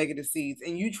bunch of negative seeds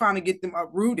and you trying to get them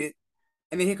uprooted,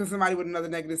 and then here comes somebody with another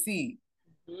negative seed.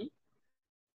 Mm-hmm.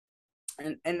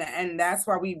 And that's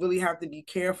why we really have to be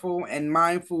careful and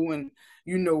mindful, and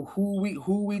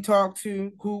who we talk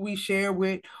to, who we share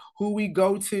with, who we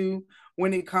go to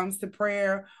when it comes to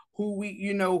prayer, who we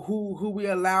who we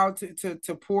allow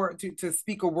to pour to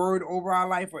speak a word over our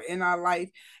life or in our life.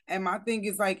 And my thing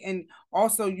is like, and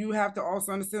also you have to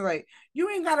also understand, like, you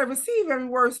ain't got to receive every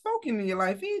word spoken in your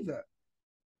life either.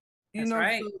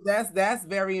 Right. So that's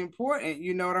very important.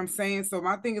 You know what I'm saying? So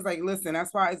my thing is like, listen,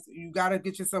 that's why you got to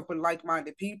get yourself with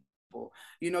like-minded people.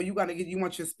 You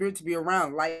want your spirit to be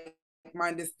around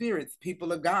like-minded spirits,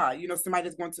 people of God. Somebody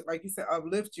that's going to, like you said,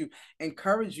 uplift you,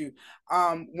 encourage you.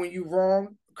 When you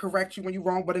wrong, correct you when you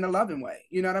wrong, but in a loving way.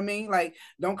 You know what I mean? Like,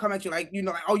 don't come at you like,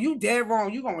 like, oh, you dead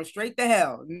wrong, you going straight to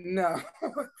hell. No.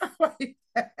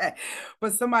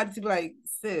 But somebody to be like,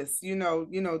 sis, da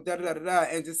da da da,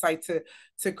 and just like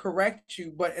to correct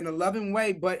you, but in a loving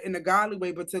way, but in a godly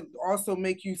way, but to also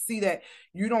make you see that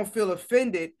you don't feel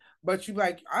offended, but you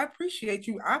like, I appreciate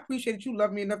you. I appreciate that you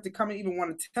love me enough to come and even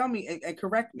want to tell me and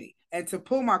correct me and to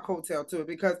pull my coattail to it,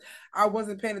 because I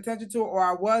wasn't paying attention to it, or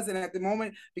I was, and at the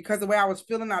moment, because the way I was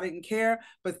feeling, I didn't care.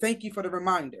 But thank you for the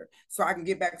reminder, so I can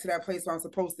get back to that place where I'm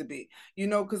supposed to be.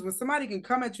 Because when somebody can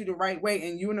come at you the right way,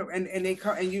 and they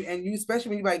come and you, especially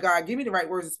when you like, God, give me the right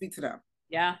words to speak to them.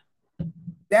 Yeah.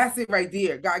 That's it right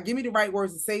there. God, give me the right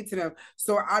words to say to them.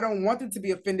 So I don't want them to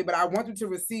be offended, but I want them to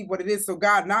receive what it is. So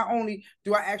God, not only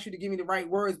do I ask you to give me the right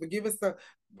words, but give us the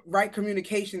right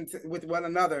communication with one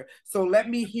another. So let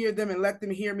me hear them and let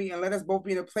them hear me, and let us both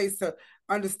be in a place to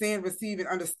understand, receive, and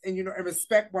understand, and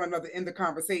respect one another in the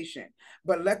conversation.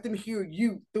 But let them hear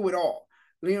you through it all.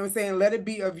 You know what I'm saying? Let it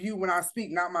be of you when I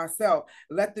speak, not myself.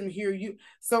 Let them hear you.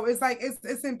 So it's like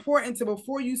it's important to,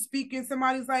 before you speak in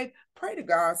somebody's life, pray to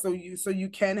God so you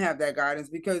can have that guidance,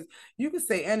 because you can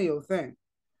say any old thing,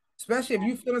 especially if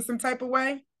you feeling some type of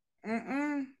way.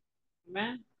 Man,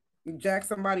 you jack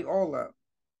somebody all up.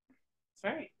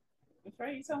 That's right. That's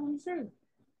right. You're telling the truth.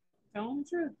 Telling the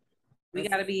truth. We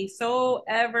got to be so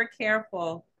ever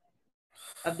careful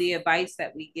of the advice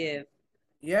that we give.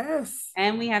 Yes.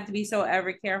 And we have to be so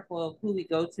ever careful of who we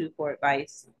go to for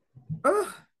advice.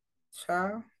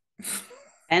 Child.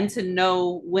 And to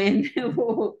know when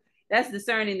that's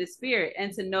discerning the spirit,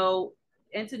 and to know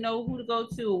who to go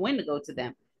to and when to go to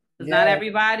them. Because not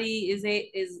everybody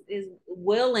is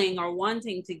willing or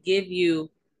wanting to give you,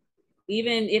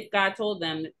 even if God told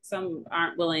them, some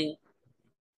aren't willing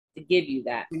to give you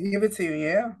that. Give it to you,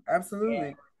 yeah, absolutely.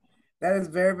 Yeah. That is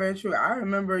very, very true. I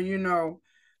remember,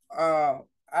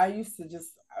 I used to just,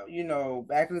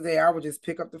 back in the day, I would just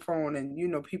pick up the phone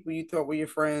and, people you thought were your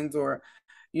friends, or,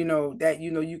 that,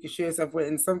 you could share stuff with.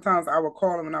 And sometimes I would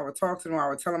call them and I would talk to them. I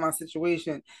would tell them my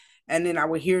situation. And then I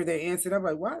would hear their answer. And I'm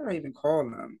like, why did I even call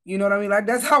them? You know what I mean? Like,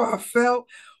 that's how I felt.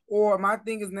 Or my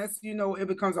thing is, next, it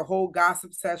becomes a whole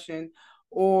gossip session,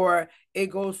 or it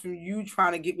goes from you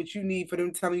trying to get what you need for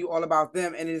them telling you all about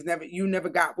them, and you never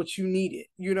got what you needed.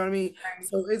 You know what I mean? Right.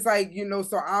 So it's like,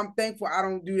 so I'm thankful I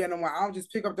don't do that no more. I don't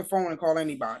just pick up the phone and call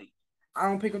anybody. I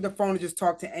don't pick up the phone and just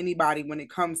talk to anybody when it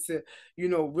comes to,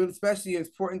 really, especially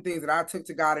important things that I took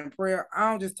to God in prayer. I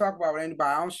don't just talk about with anybody.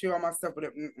 I don't share all my stuff with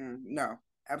it. No,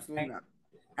 absolutely not.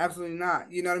 Absolutely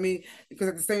not. You know what I mean? Because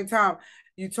at the same time,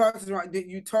 you talk to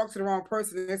the wrong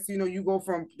person. That's, you go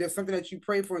from, there's something that you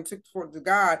prayed for and took for to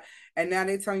God, and now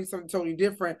they're telling you something totally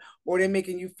different, or they're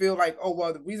making you feel like, oh,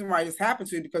 well, the reason why this happened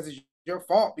to you because it's your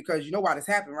fault, because you know why this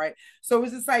happened, right? So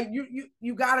it's just like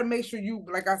you got to make sure you,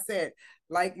 like I said,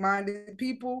 like-minded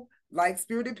people,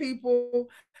 like-spirited people.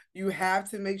 You have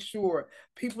to make sure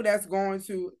people that's going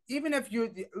to, even if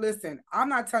you listen, I'm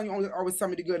not telling you always tell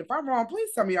me the good. If I'm wrong, please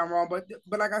tell me I'm wrong.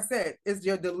 But like I said, it's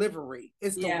your delivery.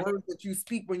 It's the words that you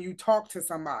speak when you talk to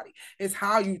somebody. It's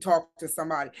how you talk to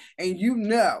somebody, and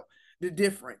the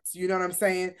difference. You know what I'm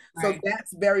saying? Right. So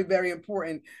that's very, very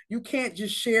important. You can't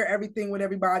just share everything with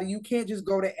everybody. You can't just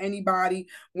go to anybody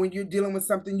when you're dealing with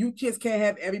something. You just can't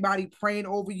have everybody praying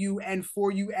over you and for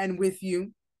you and with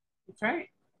you. That's right.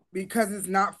 Because it's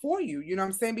not for you. You know what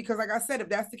I'm saying? Because like I said, if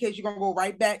that's the case, you're going to go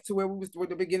right back to where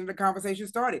the beginning of the conversation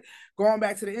started. Going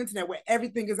back to the internet where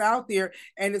everything is out there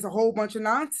and it's a whole bunch of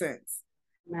nonsense.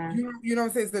 You know what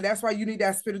I'm saying? So that's why you need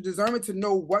that spirit of discernment to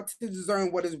know what to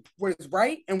discern, what is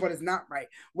right and what is not right,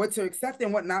 what to accept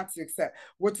and what not to accept,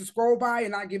 what to scroll by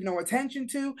and not give no attention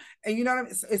to. And you know what I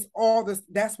mean? It's all this.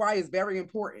 That's why it's very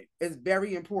important. It's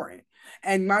very important.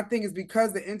 And my thing is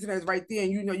because the internet is right there,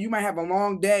 and you know, you might have a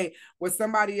long day where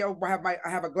somebody else might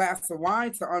have a glass of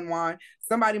wine to unwind.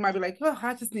 Somebody might be like, oh,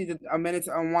 I just need a minute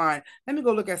to unwind. Let me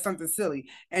go look at something silly.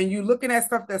 And you looking at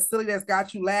stuff that's silly that's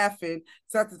got you laughing,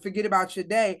 start to forget about your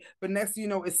day. But next thing you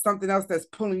know, it's something else that's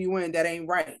pulling you in that ain't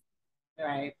right.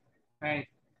 Right. Right.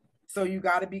 So you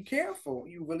got to be careful.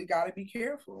 You really got to be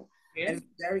careful. Yeah. And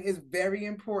it's very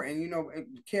important, you know,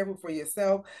 careful for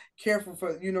yourself, careful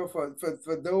for, you know, for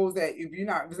those that if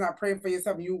it's not praying for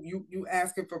yourself, you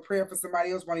asking for prayer for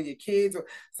somebody else, one of your kids or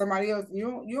somebody else,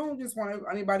 you don't just want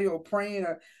anybody or praying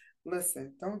or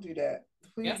listen, don't do that.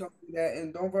 Please Yep. don't do that.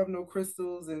 And don't rub no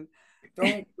crystals and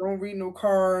don't read no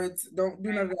cards. Don't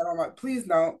do none of that on my please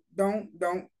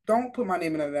don't put my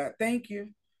name in none of that. Thank you.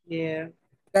 Yeah.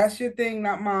 That's your thing,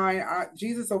 not mine.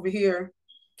 Jesus over here,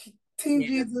 Team Yeah.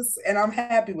 Jesus, and I'm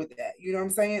happy with that. You know what I'm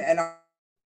saying? And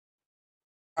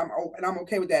I'm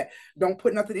okay with that. Don't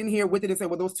put nothing in here with it and say,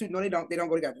 well, those two, no, they don't. They don't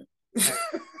go together. Right.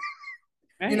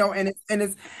 You Right. know, and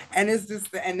it's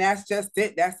just and that's just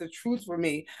it. That's the truth for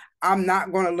me. I'm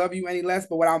not going to love you any less,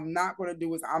 but what I'm not going to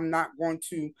do is I'm not going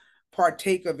to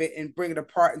partake of it and bring it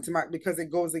apart into my because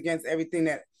it goes against everything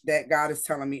that God is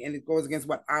telling me, and it goes against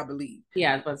what I believe.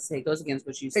 Yeah, I was about to say it goes against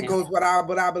what you It stand goes for.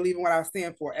 what I believe and what I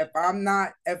stand for. If I'm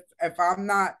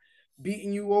not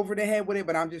beating you over the head with it,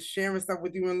 but I'm just sharing stuff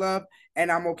with you in love,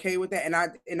 and I'm okay with that, and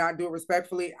I do it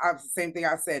respectfully. I same thing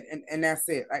I said, and that's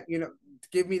it. Like you know,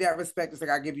 give me that respect, just like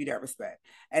I give you that respect,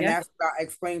 and Yeah. that's what I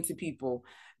explain to people.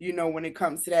 You know, when it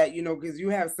comes to that, you know, because you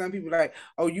have some people like,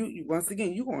 oh, you once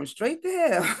again, you going straight to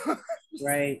hell.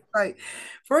 Right. Like,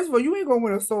 first of all, you ain't gonna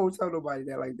win a soul. Tell nobody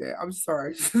that like that. I'm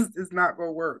sorry, it's not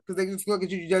gonna work because they just look at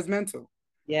you judgmental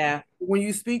Yeah. when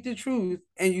you speak the truth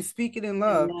and you speak it in And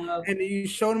love love. and you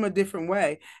show them a different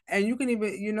way and you can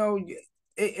even you know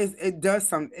it does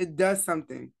something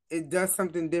it does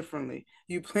something differently.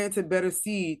 You plant a better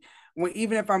seed when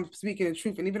even if I'm speaking the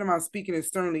truth and even if I'm speaking it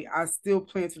sternly, I still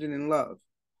planted it in love.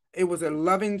 It was a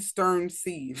loving stern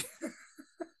seed.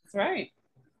 That's right.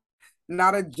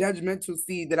 Not a judgmental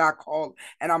seed that I call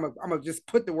and I'm gonna just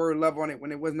put the word love on it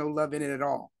when there was no love in it at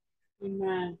all.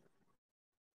 Amen.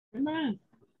 Amen.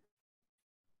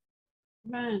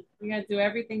 Amen. We gotta do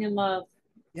everything in love.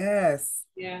 Yes,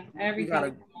 Yeah, we everything gotta.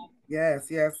 in love.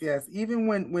 Yes. Even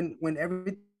when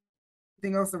everything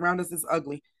else around us is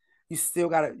ugly, you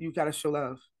gotta show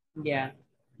love. Yeah.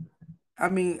 I I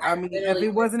mean, if literally it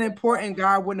just wasn't said that. important,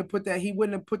 God wouldn't have put that. He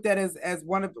wouldn't have put that as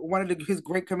one of his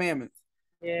great commandments.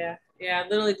 Yeah. Yeah. I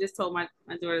literally just told my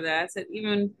daughter that.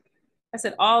 I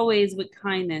said, always with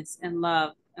kindness and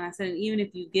love. And I said, even if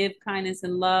you give kindness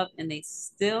and love and they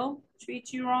still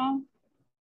treat you wrong,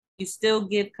 you still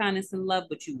give kindness and love,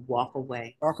 but you walk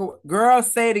away. Girl,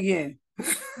 say it again.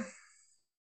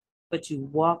 But you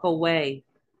walk away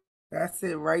That's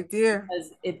it right there.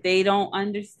 because if they don't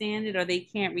understand it or they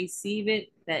can't receive it,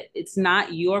 that it's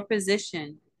not your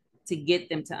position to get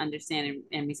them to understand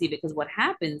and receive it. Because what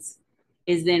happens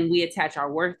is then we attach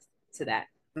our worth to that.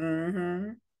 Hmm.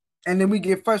 And then we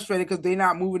get frustrated because they're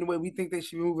not moving the way we think they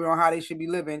should be moving or how they should be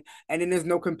living. And then there's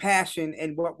no compassion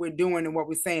in what we're doing and what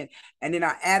we're saying. And then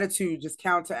our attitude just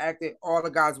counteracted all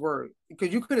of God's word.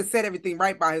 Because you could have said everything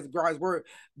right by his God's word.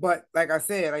 But like I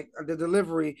said, like the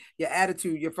delivery, your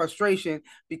attitude, your frustration,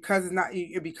 because it's not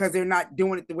because they're not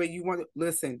doing it the way you want it.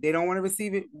 Listen, they don't want to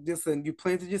receive it. Listen, you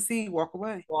planted your seed, walk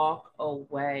away. Walk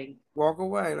away. Walk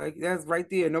away. Like that's right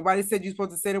there. Nobody said you're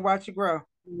supposed to say to watch you grow.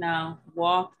 No,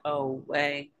 walk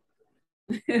away.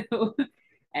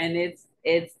 And it's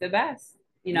the best,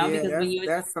 Yeah, because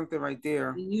that's something right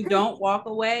there. when you don't walk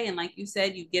away and like you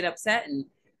said, you get upset and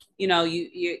you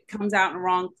it comes out in the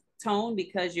wrong tone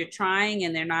because you're trying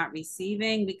and they're not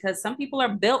receiving because some people are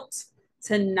built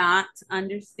to not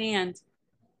understand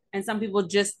and some people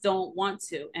just don't want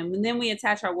to. And then we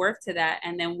attach our worth to that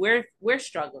and then we're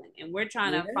struggling and we're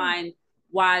trying to Yeah. find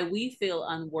why we feel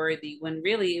unworthy when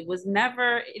really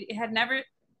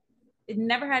it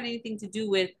never had anything to do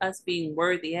with us being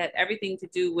worthy. It had everything to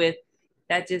do with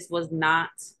that just was not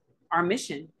our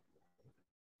mission.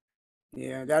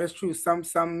 Yeah, that is true. Some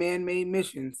man-made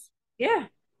missions. Yeah,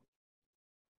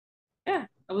 yeah.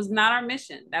 It was not our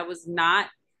mission. That was not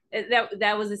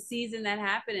that was a season that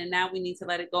happened, and now we need to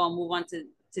let it go and move on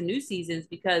to new seasons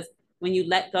because when you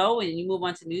let go and you move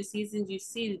on to new seasons, you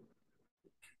see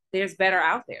there's better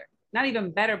out there. Not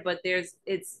even better, but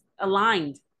it's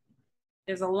aligned.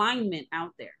 There's alignment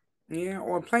out there. Yeah,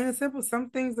 or plain and simple, some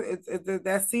things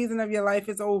that season of your life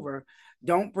is over.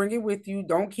 Don't bring it with you.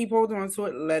 Don't keep holding on to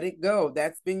it. Let it go.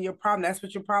 That's been your problem. That's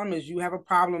what your problem is. You have a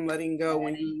problem letting go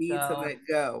when Let you it need to go. let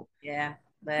go. Yeah.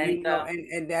 Let it go.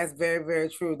 And that's very, very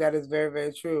true. That is very,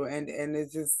 very true. And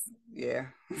it's just, yeah.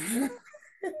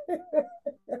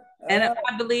 And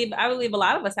I believe a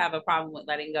lot of us have a problem with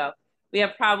letting go. We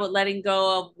have a problem with letting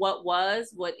go of what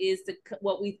was, what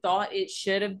we thought it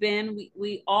should have been.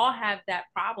 We all have that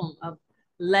problem of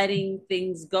letting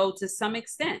things go to some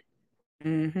extent.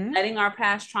 Mm-hmm. Letting our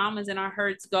past traumas and our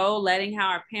hurts go, letting how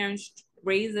our parents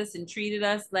raised us and treated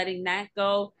us, letting that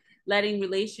go, letting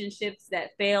relationships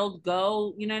that failed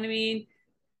go. You know what I mean?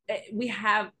 We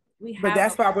have we But have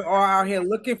that's why we're all out here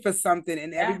looking for something,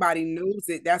 and yeah, everybody knows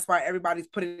it. That's why everybody's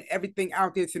putting everything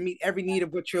out there to meet every need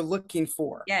of what you're looking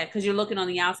for. yeah, because you're looking on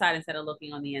the outside instead of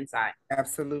looking on the inside. And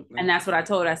Absolutely. that's what I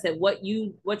told her. I said, what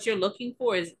you're looking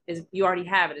for is you already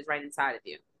have it, is right inside of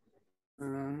you.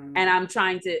 Mm-hmm. And I'm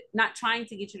trying to not trying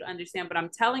to get you to understand, but I'm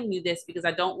telling you this because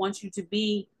I don't want you to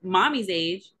be mommy's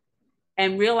age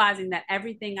and realizing that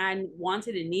everything I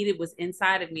wanted and needed was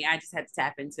inside of me. I just had to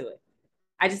tap into it.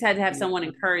 I just had to have someone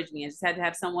encourage me. I just had to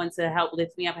have someone to help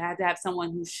lift me up. I had to have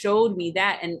someone who showed me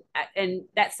that, and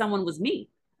that someone was me.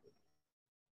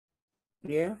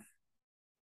 Yeah,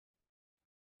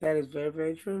 that is very,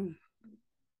 very true.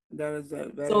 That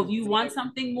So is if you want very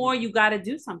something true. more, you got to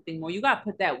do something more. You got to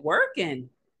put that work in.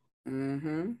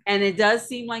 Mm-hmm. And it does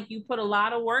seem like you put a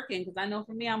lot of work in because I know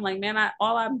for me, I'm like, man,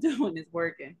 all I'm doing is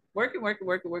working, working, working,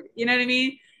 working, working. You know what I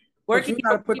mean? But Working you got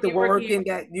here, to put working the here, working work here. in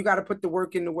that you got to put the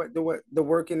work in the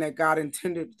work in that God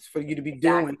intended for you to be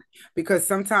doing, Exactly. because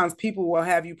sometimes people will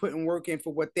have you putting work in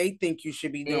for what they think you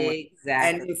should be doing, and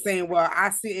Exactly. they're saying, "Well,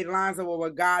 I see it lines up with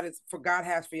what God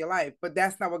has for your life," but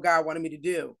that's not what God wanted me to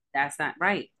do. That's not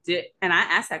right. And I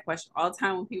ask that question all the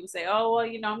time when people say, oh, well,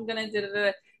 I'm going to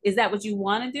do. Is that what you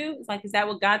want to do? It's like, is that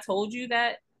what God told you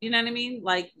that? You know what I mean?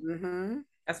 Like, Mm-hmm.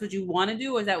 that's what you want to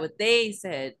do? Or is that what they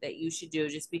said that you should do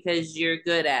just because you're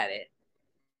good at it?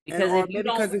 And Because if or you maybe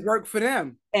don't, because it worked for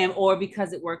them. or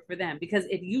because it worked for them. Because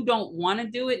if you don't want to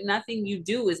do it, nothing you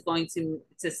do is going to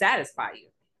satisfy you.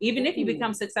 Even if you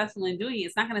become Ooh, successful in doing it,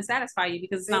 it's not going to satisfy you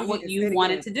because it's say it not again. what Say you it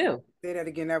wanted again. to do. Say that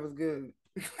again. That was good.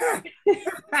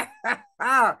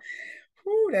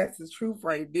 Ooh, that's the truth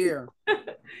right there.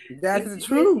 That is the Even if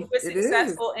you truth. were It is.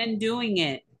 successful in doing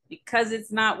it, because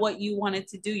it's not what you wanted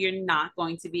to do, you're not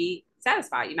going to be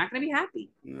satisfied. You're not going to be happy.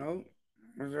 You know,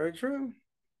 it's very true.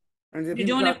 And then You're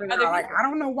people doing try it to for figure other out, like, people. I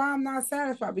don't know why I'm not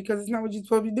satisfied, because it's not what you're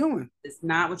supposed to be doing. It's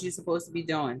not what you're supposed to be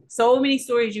doing. So many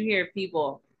stories you hear of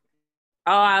people.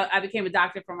 Oh, I became a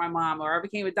doctor for my mom, or I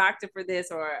became a doctor for this,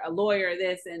 or a lawyer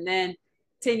this, and then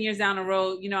 10 years down the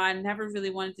road, I never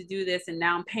really wanted to do this, and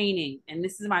now I'm painting, and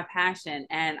this is my passion,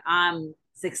 and I'm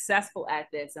successful at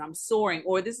this, and I'm soaring,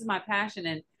 or this is my passion,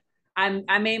 and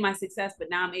I made my success, but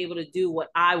now I'm able to do what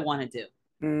I want to do.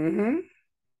 Mm-hmm.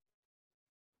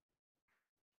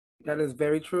 That is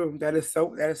very true. That is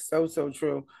so, so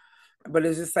true. But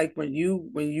it's just like when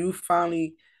you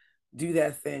finally do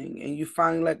that thing and you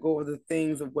finally let go of the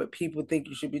things of what people think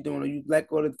you should be doing, or you let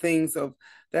go of the things of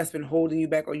that's been holding you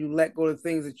back, or you let go of the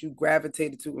things that you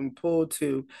gravitated to and pulled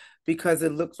to because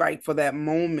it looks right for that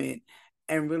moment,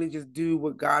 and really just do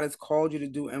what God has called you to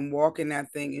do and walk in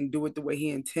that thing and do it the way He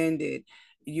intended.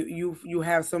 You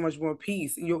have so much more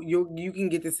peace. You can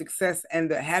get the success and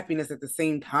the happiness at the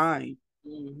same time,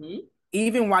 Mm-hmm.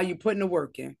 even while you're putting the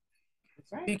work in,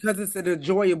 That's right. because it's an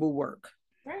enjoyable work.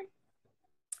 Right.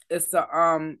 It's a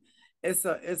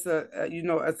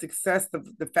a success,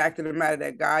 the fact of the matter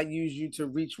that God used you to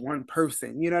reach one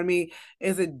person, you know what I mean?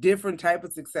 It's a different type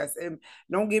of success. And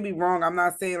don't get me wrong, I'm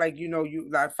not saying like, you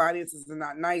like finances are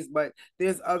not nice, but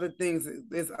there's other things,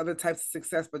 there's other types of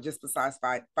success, but just besides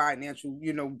financial,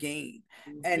 gain.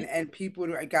 Mm-hmm. And people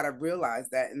gotta realize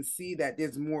that and see that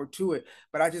there's more to it.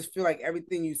 But I just feel like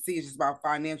everything you see is just about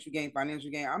financial gain.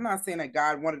 I'm not saying that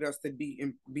God wanted us to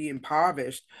be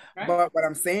impoverished, Right. but what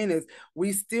I'm saying is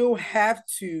we still have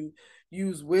to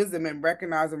use wisdom and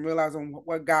recognize and realize on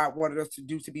what God wanted us to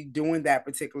do to be doing that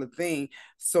particular thing,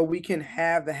 so we can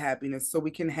have the happiness, so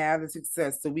we can have the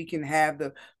success, so we can have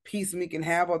the peace, and we can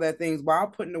have all that things while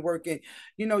putting the work in.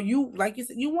 You, like you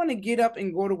said, you want to get up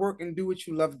and go to work and do what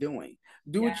you love doing.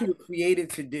 Do Yeah. what you were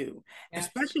created to do, Yeah.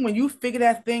 especially when you figure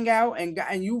that thing out,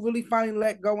 and you really finally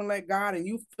let go and let God, and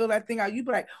you feel that thing out. You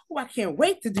be like, oh, I can't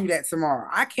wait to do that tomorrow.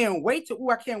 I can't wait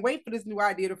for this new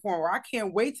idea to form, or I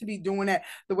can't wait to be doing that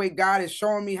the way God is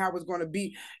showing me how it's going to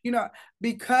be, you know,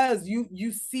 because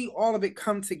you see all of it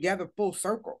come together full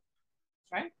circle.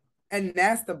 Right. And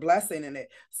that's the blessing in it.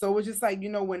 So it's just like,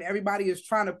 when everybody is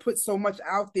trying to put so much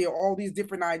out there, all these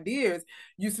different ideas,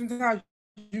 you sometimes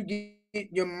you get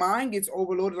your mind gets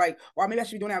overloaded. Like, well, maybe I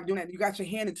should be doing that. You got your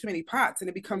hand in too many pots, and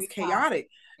it becomes chaotic.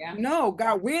 Yeah. No,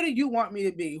 God, where do you want me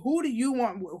to be? Who do you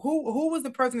want? Who was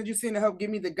the person that you seen to help give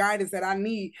me the guidance that I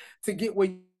need to get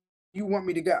where you want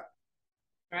me to go?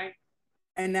 Right.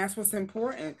 And that's what's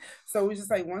important. So it's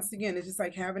just like, once again, it's just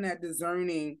like having that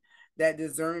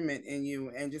discernment in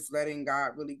you, and just letting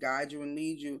God really guide you and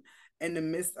lead you in the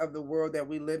midst of the world that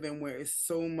we live in, where it's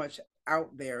so much out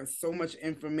there, so much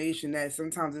information that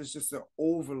sometimes it's just an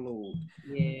overload.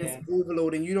 Yeah. It's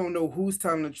overload, and you don't know who's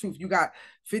telling the truth. You got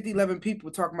 11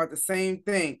 people talking about the same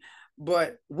thing,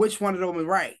 but which one of them is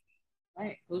right?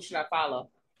 Right. Who should I follow?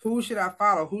 Who should I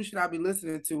follow? Who should I be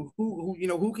listening to?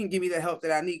 Who can give me the help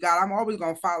that I need? God, I'm always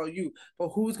going to follow you, but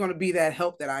who's going to be that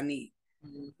help that I need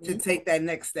to take that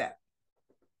next step?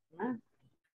 Yeah.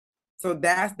 So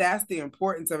that's the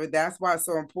importance of it. That's why it's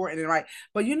so important. And right.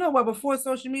 But you know what? Before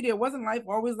social media, wasn't life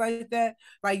always like that?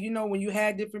 Like, when you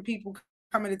had different people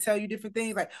coming to tell you different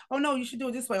things, like, oh no, you should do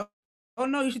it this way. Oh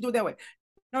no, you should do it that way.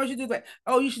 No, you should do that.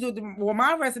 Oh, you should do it. Well,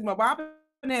 my recipe, my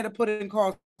banana pudding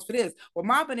calls for this. Well,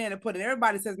 my banana pudding,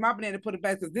 everybody says my banana pudding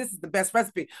best because this is the best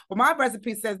recipe. Well, my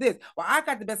recipe says this. Well, I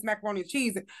got the best macaroni and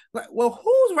cheese. Like, well,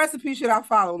 whose recipe should I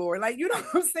follow, Lord? Like, you know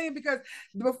what I'm saying? Because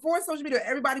before social media,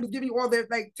 everybody was giving you all their,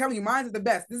 like, telling you mine is the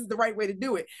best. This is the right way to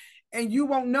do it. And you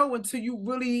won't know until you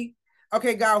really,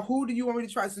 okay, God, who do you want me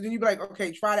to try? So then you be like,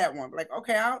 okay, try that one. Like,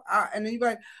 okay, and then you be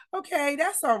like, okay,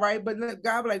 that's all right. But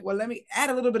God be like, well, let me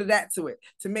add a little bit of that to it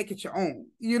to make it your own.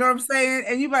 You know what I'm saying?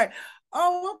 And you be like,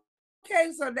 oh,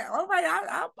 okay, so that, all right,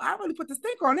 I really put the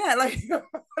stink on that. Like, you know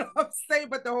what I'm saying?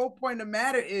 But the whole point of the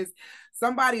matter is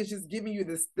somebody is just giving you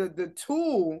the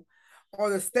tool or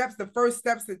the first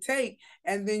steps to take,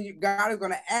 and then God is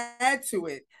going to add to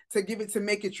it to give it to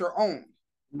make it your own.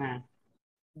 Man.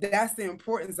 That's the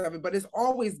importance of it, but it's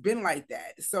always been like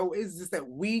that. So it's just that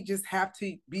we just have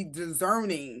to be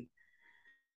discerning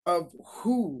of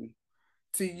who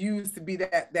to use to be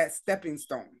that stepping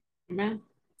stone. Amen.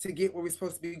 To get where we're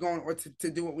supposed to be going, or to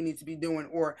do what we need to be doing,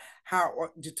 or how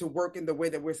or to work in the way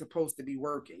that we're supposed to be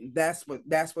working. That's what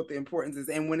the importance is.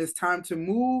 And when it's time to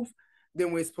move,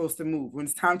 then we're supposed to move. When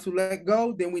it's time to let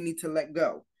go, then we need to let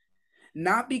go.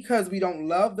 Not because we don't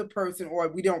love the person or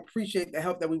we don't appreciate the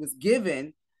help that we was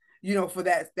given, for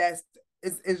that's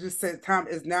it's just said time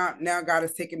is now God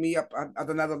is taking me up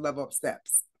another level of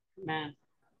steps. Man.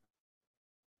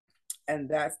 And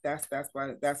that's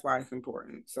why it's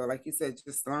important. So like you said,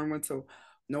 just know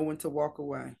when to walk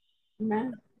away.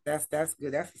 Man. That's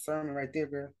good. That's the sermon right there,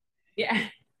 girl. Yeah.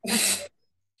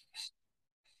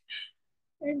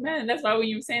 Amen. That's why when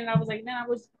you were saying that, I was like, man, I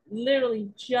was literally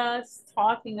just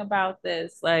talking about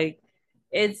this. Like,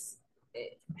 it's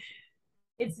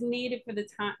needed for the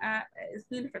time. It's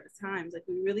needed for the times. Like,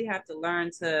 we really have to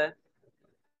learn to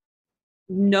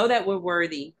know that we're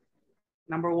worthy.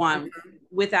 Number one,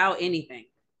 without anything,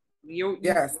 you're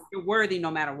worthy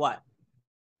no matter what.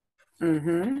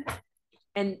 And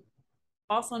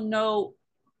also know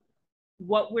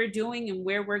what we're doing and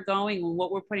where we're going and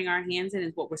what we're putting our hands in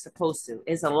is what we're supposed to,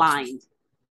 is aligned.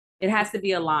 It has to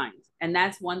be aligned. And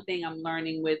that's one thing I'm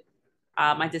learning with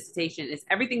my dissertation is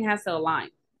everything has to align.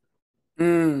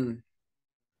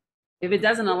 If it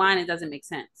doesn't align, it doesn't make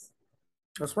sense.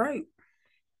 That's right.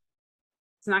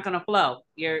 It's not going to flow.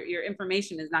 Your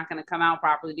information is not going to come out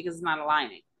properly because it's not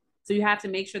aligning. So you have to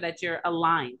make sure that you're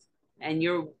aligned and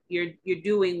you're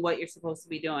doing what you're supposed to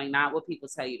be doing, not what people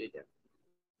tell you to do.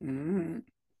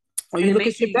 When you look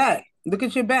at your back, look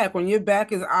at your back. When your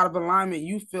back is out of alignment,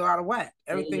 you feel out of whack.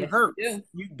 Everything hurts.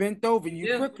 You bent over.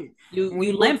 You crooked.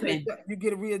 You limping. You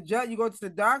get readjust. You go to the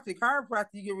doctor, chiropractor.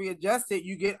 You get readjusted.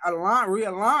 You get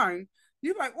realigned.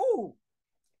 You're like, ooh,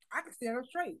 I can stand up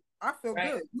straight. I feel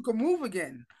good. You can move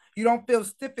again. You don't feel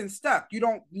stiff and stuck.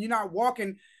 You're not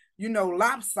walking,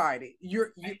 lopsided. You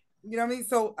know what I mean?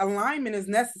 So alignment is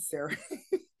necessary.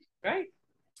 Right.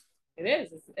 It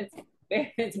is.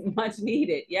 It's much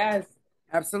needed. Yes.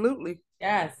 Absolutely.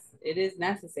 Yes, it is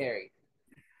necessary.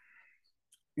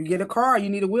 You get a car, you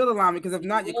need a wheel alignment because if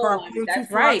not, your car pulling too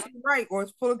far to the right or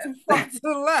it's pulling too far to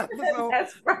the left. So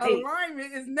that's right.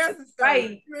 Alignment is necessary.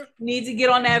 Right. You need to get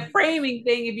on that framing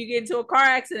thing if you get into a car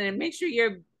accident and make sure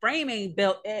your frame ain't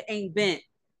bent.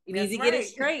 You need to get it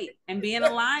straight and be in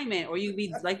alignment, or you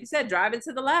be, like you said, driving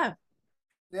to the left.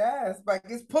 Yes, like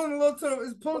it's pulling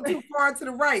too far to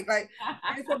the right. Like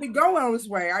I ain't supposed to be going this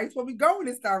way. I ain't supposed to be going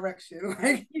this direction.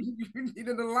 Like you need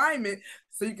an alignment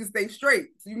so you can stay straight,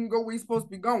 so you can go where you're supposed to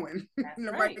be going in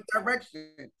the right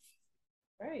direction.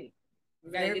 Right.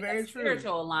 Very true.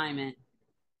 Spiritual alignment.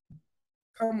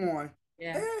 Come on.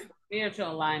 Yeah.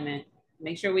 Spiritual alignment.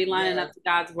 Make sure we lining up to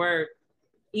God's word.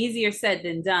 easier said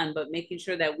than done, but making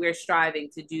sure that we're striving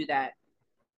to do that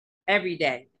every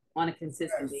day on a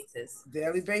consistent Yes. basis.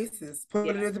 Daily basis. Put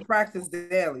it Yeah. into practice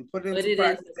daily. Put it Put into it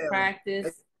practice into daily.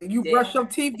 practice You brush daily. your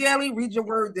teeth daily, read your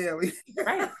word daily.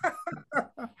 Right.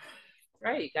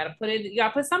 Right. You gotta put it, you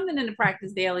gotta put something into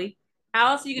practice daily.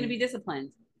 How else are you gonna be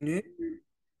disciplined? Yeah,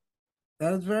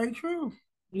 that is very true.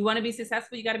 You want to be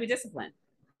successful, you gotta be disciplined.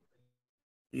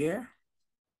 Yeah.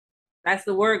 That's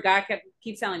the word God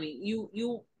keeps telling me. You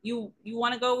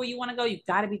want to go where you want to go. You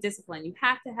got to be disciplined. You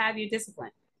have to have your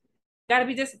discipline. Got to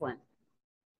be disciplined,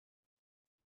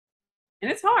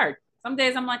 and it's hard. Some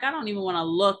days I'm like, I don't even want to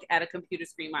look at a computer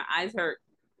screen. My eyes hurt.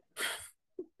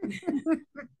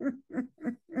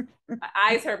 My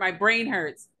eyes hurt. My brain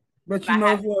hurts. But But you I know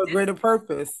have for a to greater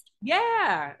purpose.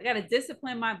 yeah, I got to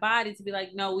discipline my body to be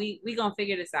like, no, we gonna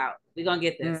figure this out. We gonna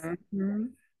get this. Mm-hmm.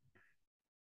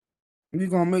 We're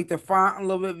gonna make the font a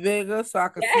little bit bigger so I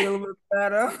can see a Yeah, little bit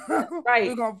better. that's We're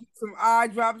right. gonna put some eye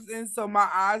drops in so my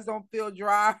eyes don't feel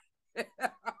dry.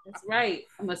 That's right.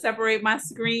 I'm gonna separate my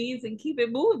screens and keep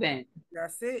it moving.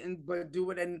 That's it. And but do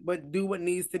what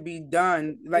needs to be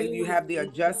done. Like Do you what have the needs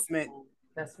to be adjustment done.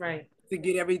 That's right. to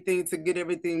get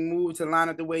everything moved to line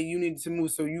up the way you need to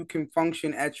move so you can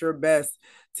function at your best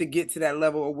to get to that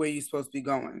level of where you're supposed to be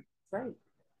going. That's right.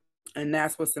 And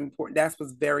that's what's important. That's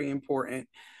what's very important.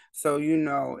 So,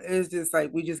 it's just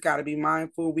like we just gotta be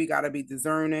mindful, we gotta be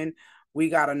discerning, we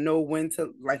gotta know when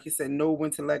to, like you said, know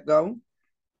when to let go.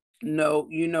 Know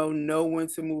when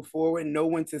to move forward, know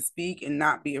when to speak and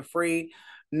not be afraid.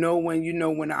 Know when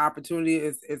the opportunity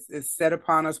is set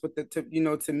upon us with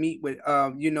to meet with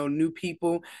new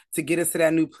people to get us to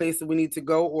that new place that we need to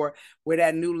go, or where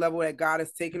that new level that God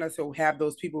has taken us. So have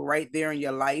those people right there in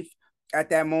your life at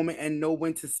that moment and know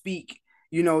when to speak,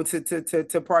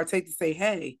 to partake, to say,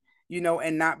 hey,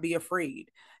 and not be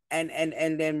afraid, and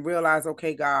then realize,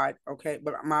 okay, God, okay,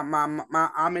 but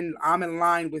I'm in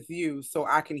line with you, so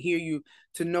I can hear you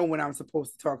to know when I'm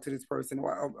supposed to talk to this person,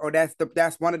 or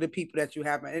that's one of the people that you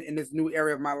have in this new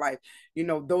area of my life.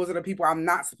 Those are the people I'm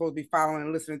not supposed to be following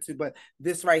and listening to, but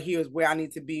this right here is where I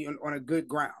need to be on a good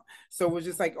ground. So it's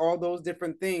just like all those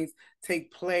different things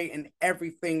take play in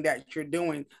everything that you're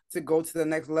doing to go to the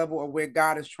next level of where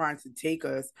God is trying to take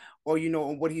us, or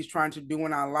what he's trying to do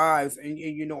in our lives, and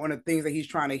on the things that he's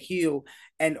trying to heal,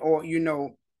 and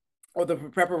or the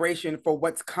preparation for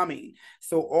what's coming.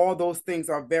 So all those things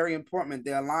are very important: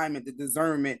 the alignment, the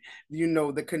discernment,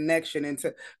 the connection, and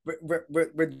to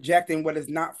rejecting what is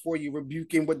not for you,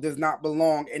 rebuking what does not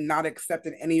belong, and not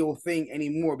accepting any old thing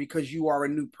anymore, because you are a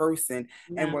new person.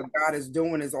 And Yeah. what God is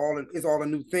doing is all a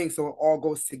new thing. So it all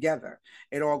goes together.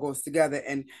 It all goes together,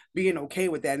 and being okay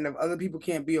with that. And if other people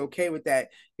can't be okay with that,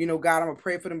 God, I'm gonna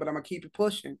pray for them, but I'm gonna keep it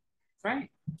pushing.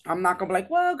 Right. I'm not gonna be like,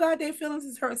 well, God, their feelings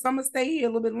is hurt, so I'm gonna stay here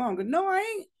a little bit longer. No, I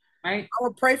ain't. Right. I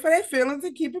will pray for their feelings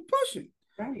and keep it pushing.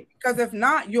 Right. Because if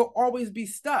not, you'll always be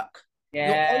stuck.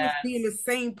 You'll always be in Yes. the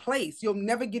same place. You'll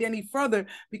never get any further,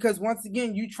 because once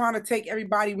again, you trying to take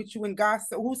everybody with you. And God,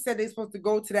 who said they're supposed to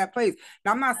go to that place?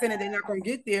 Now, I'm not saying that they're not going to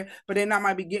get there, but they're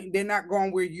not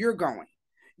going where you're going.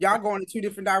 Y'all going in two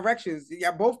different directions.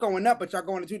 Y'all both going up, but y'all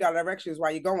going in two directions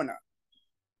while you're going up.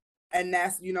 And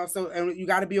that's, so, and you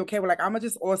got to be okay with, like,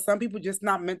 or some people just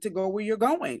not meant to go where you're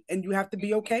going, and you have to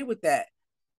be okay with that.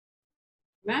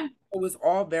 Amen. It was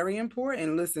all very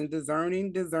important. Listen,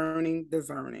 discerning, discerning,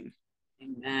 discerning.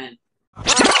 Amen.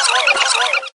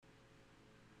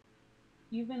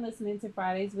 You've been listening to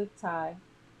Fridays with Ty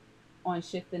on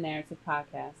Shift the Narrative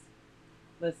podcast.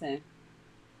 Listen,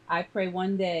 I pray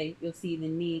one day you'll see the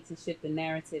need to shift the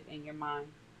narrative in your mind,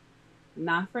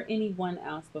 not for anyone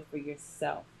else, but for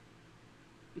yourself,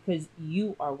 because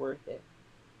you are worth it.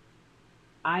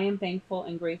 I am thankful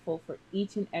and grateful for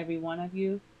each and every one of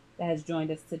you that has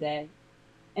joined us today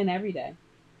and every day.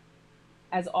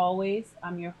 As always,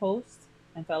 I'm your host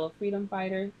and fellow freedom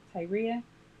fighter, Tyria.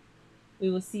 We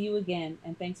will see you again,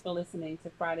 and thanks for listening to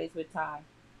Fridays with Ty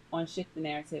on Shift the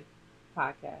Narrative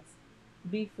podcast.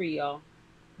 Be free, y'all.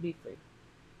 Be free.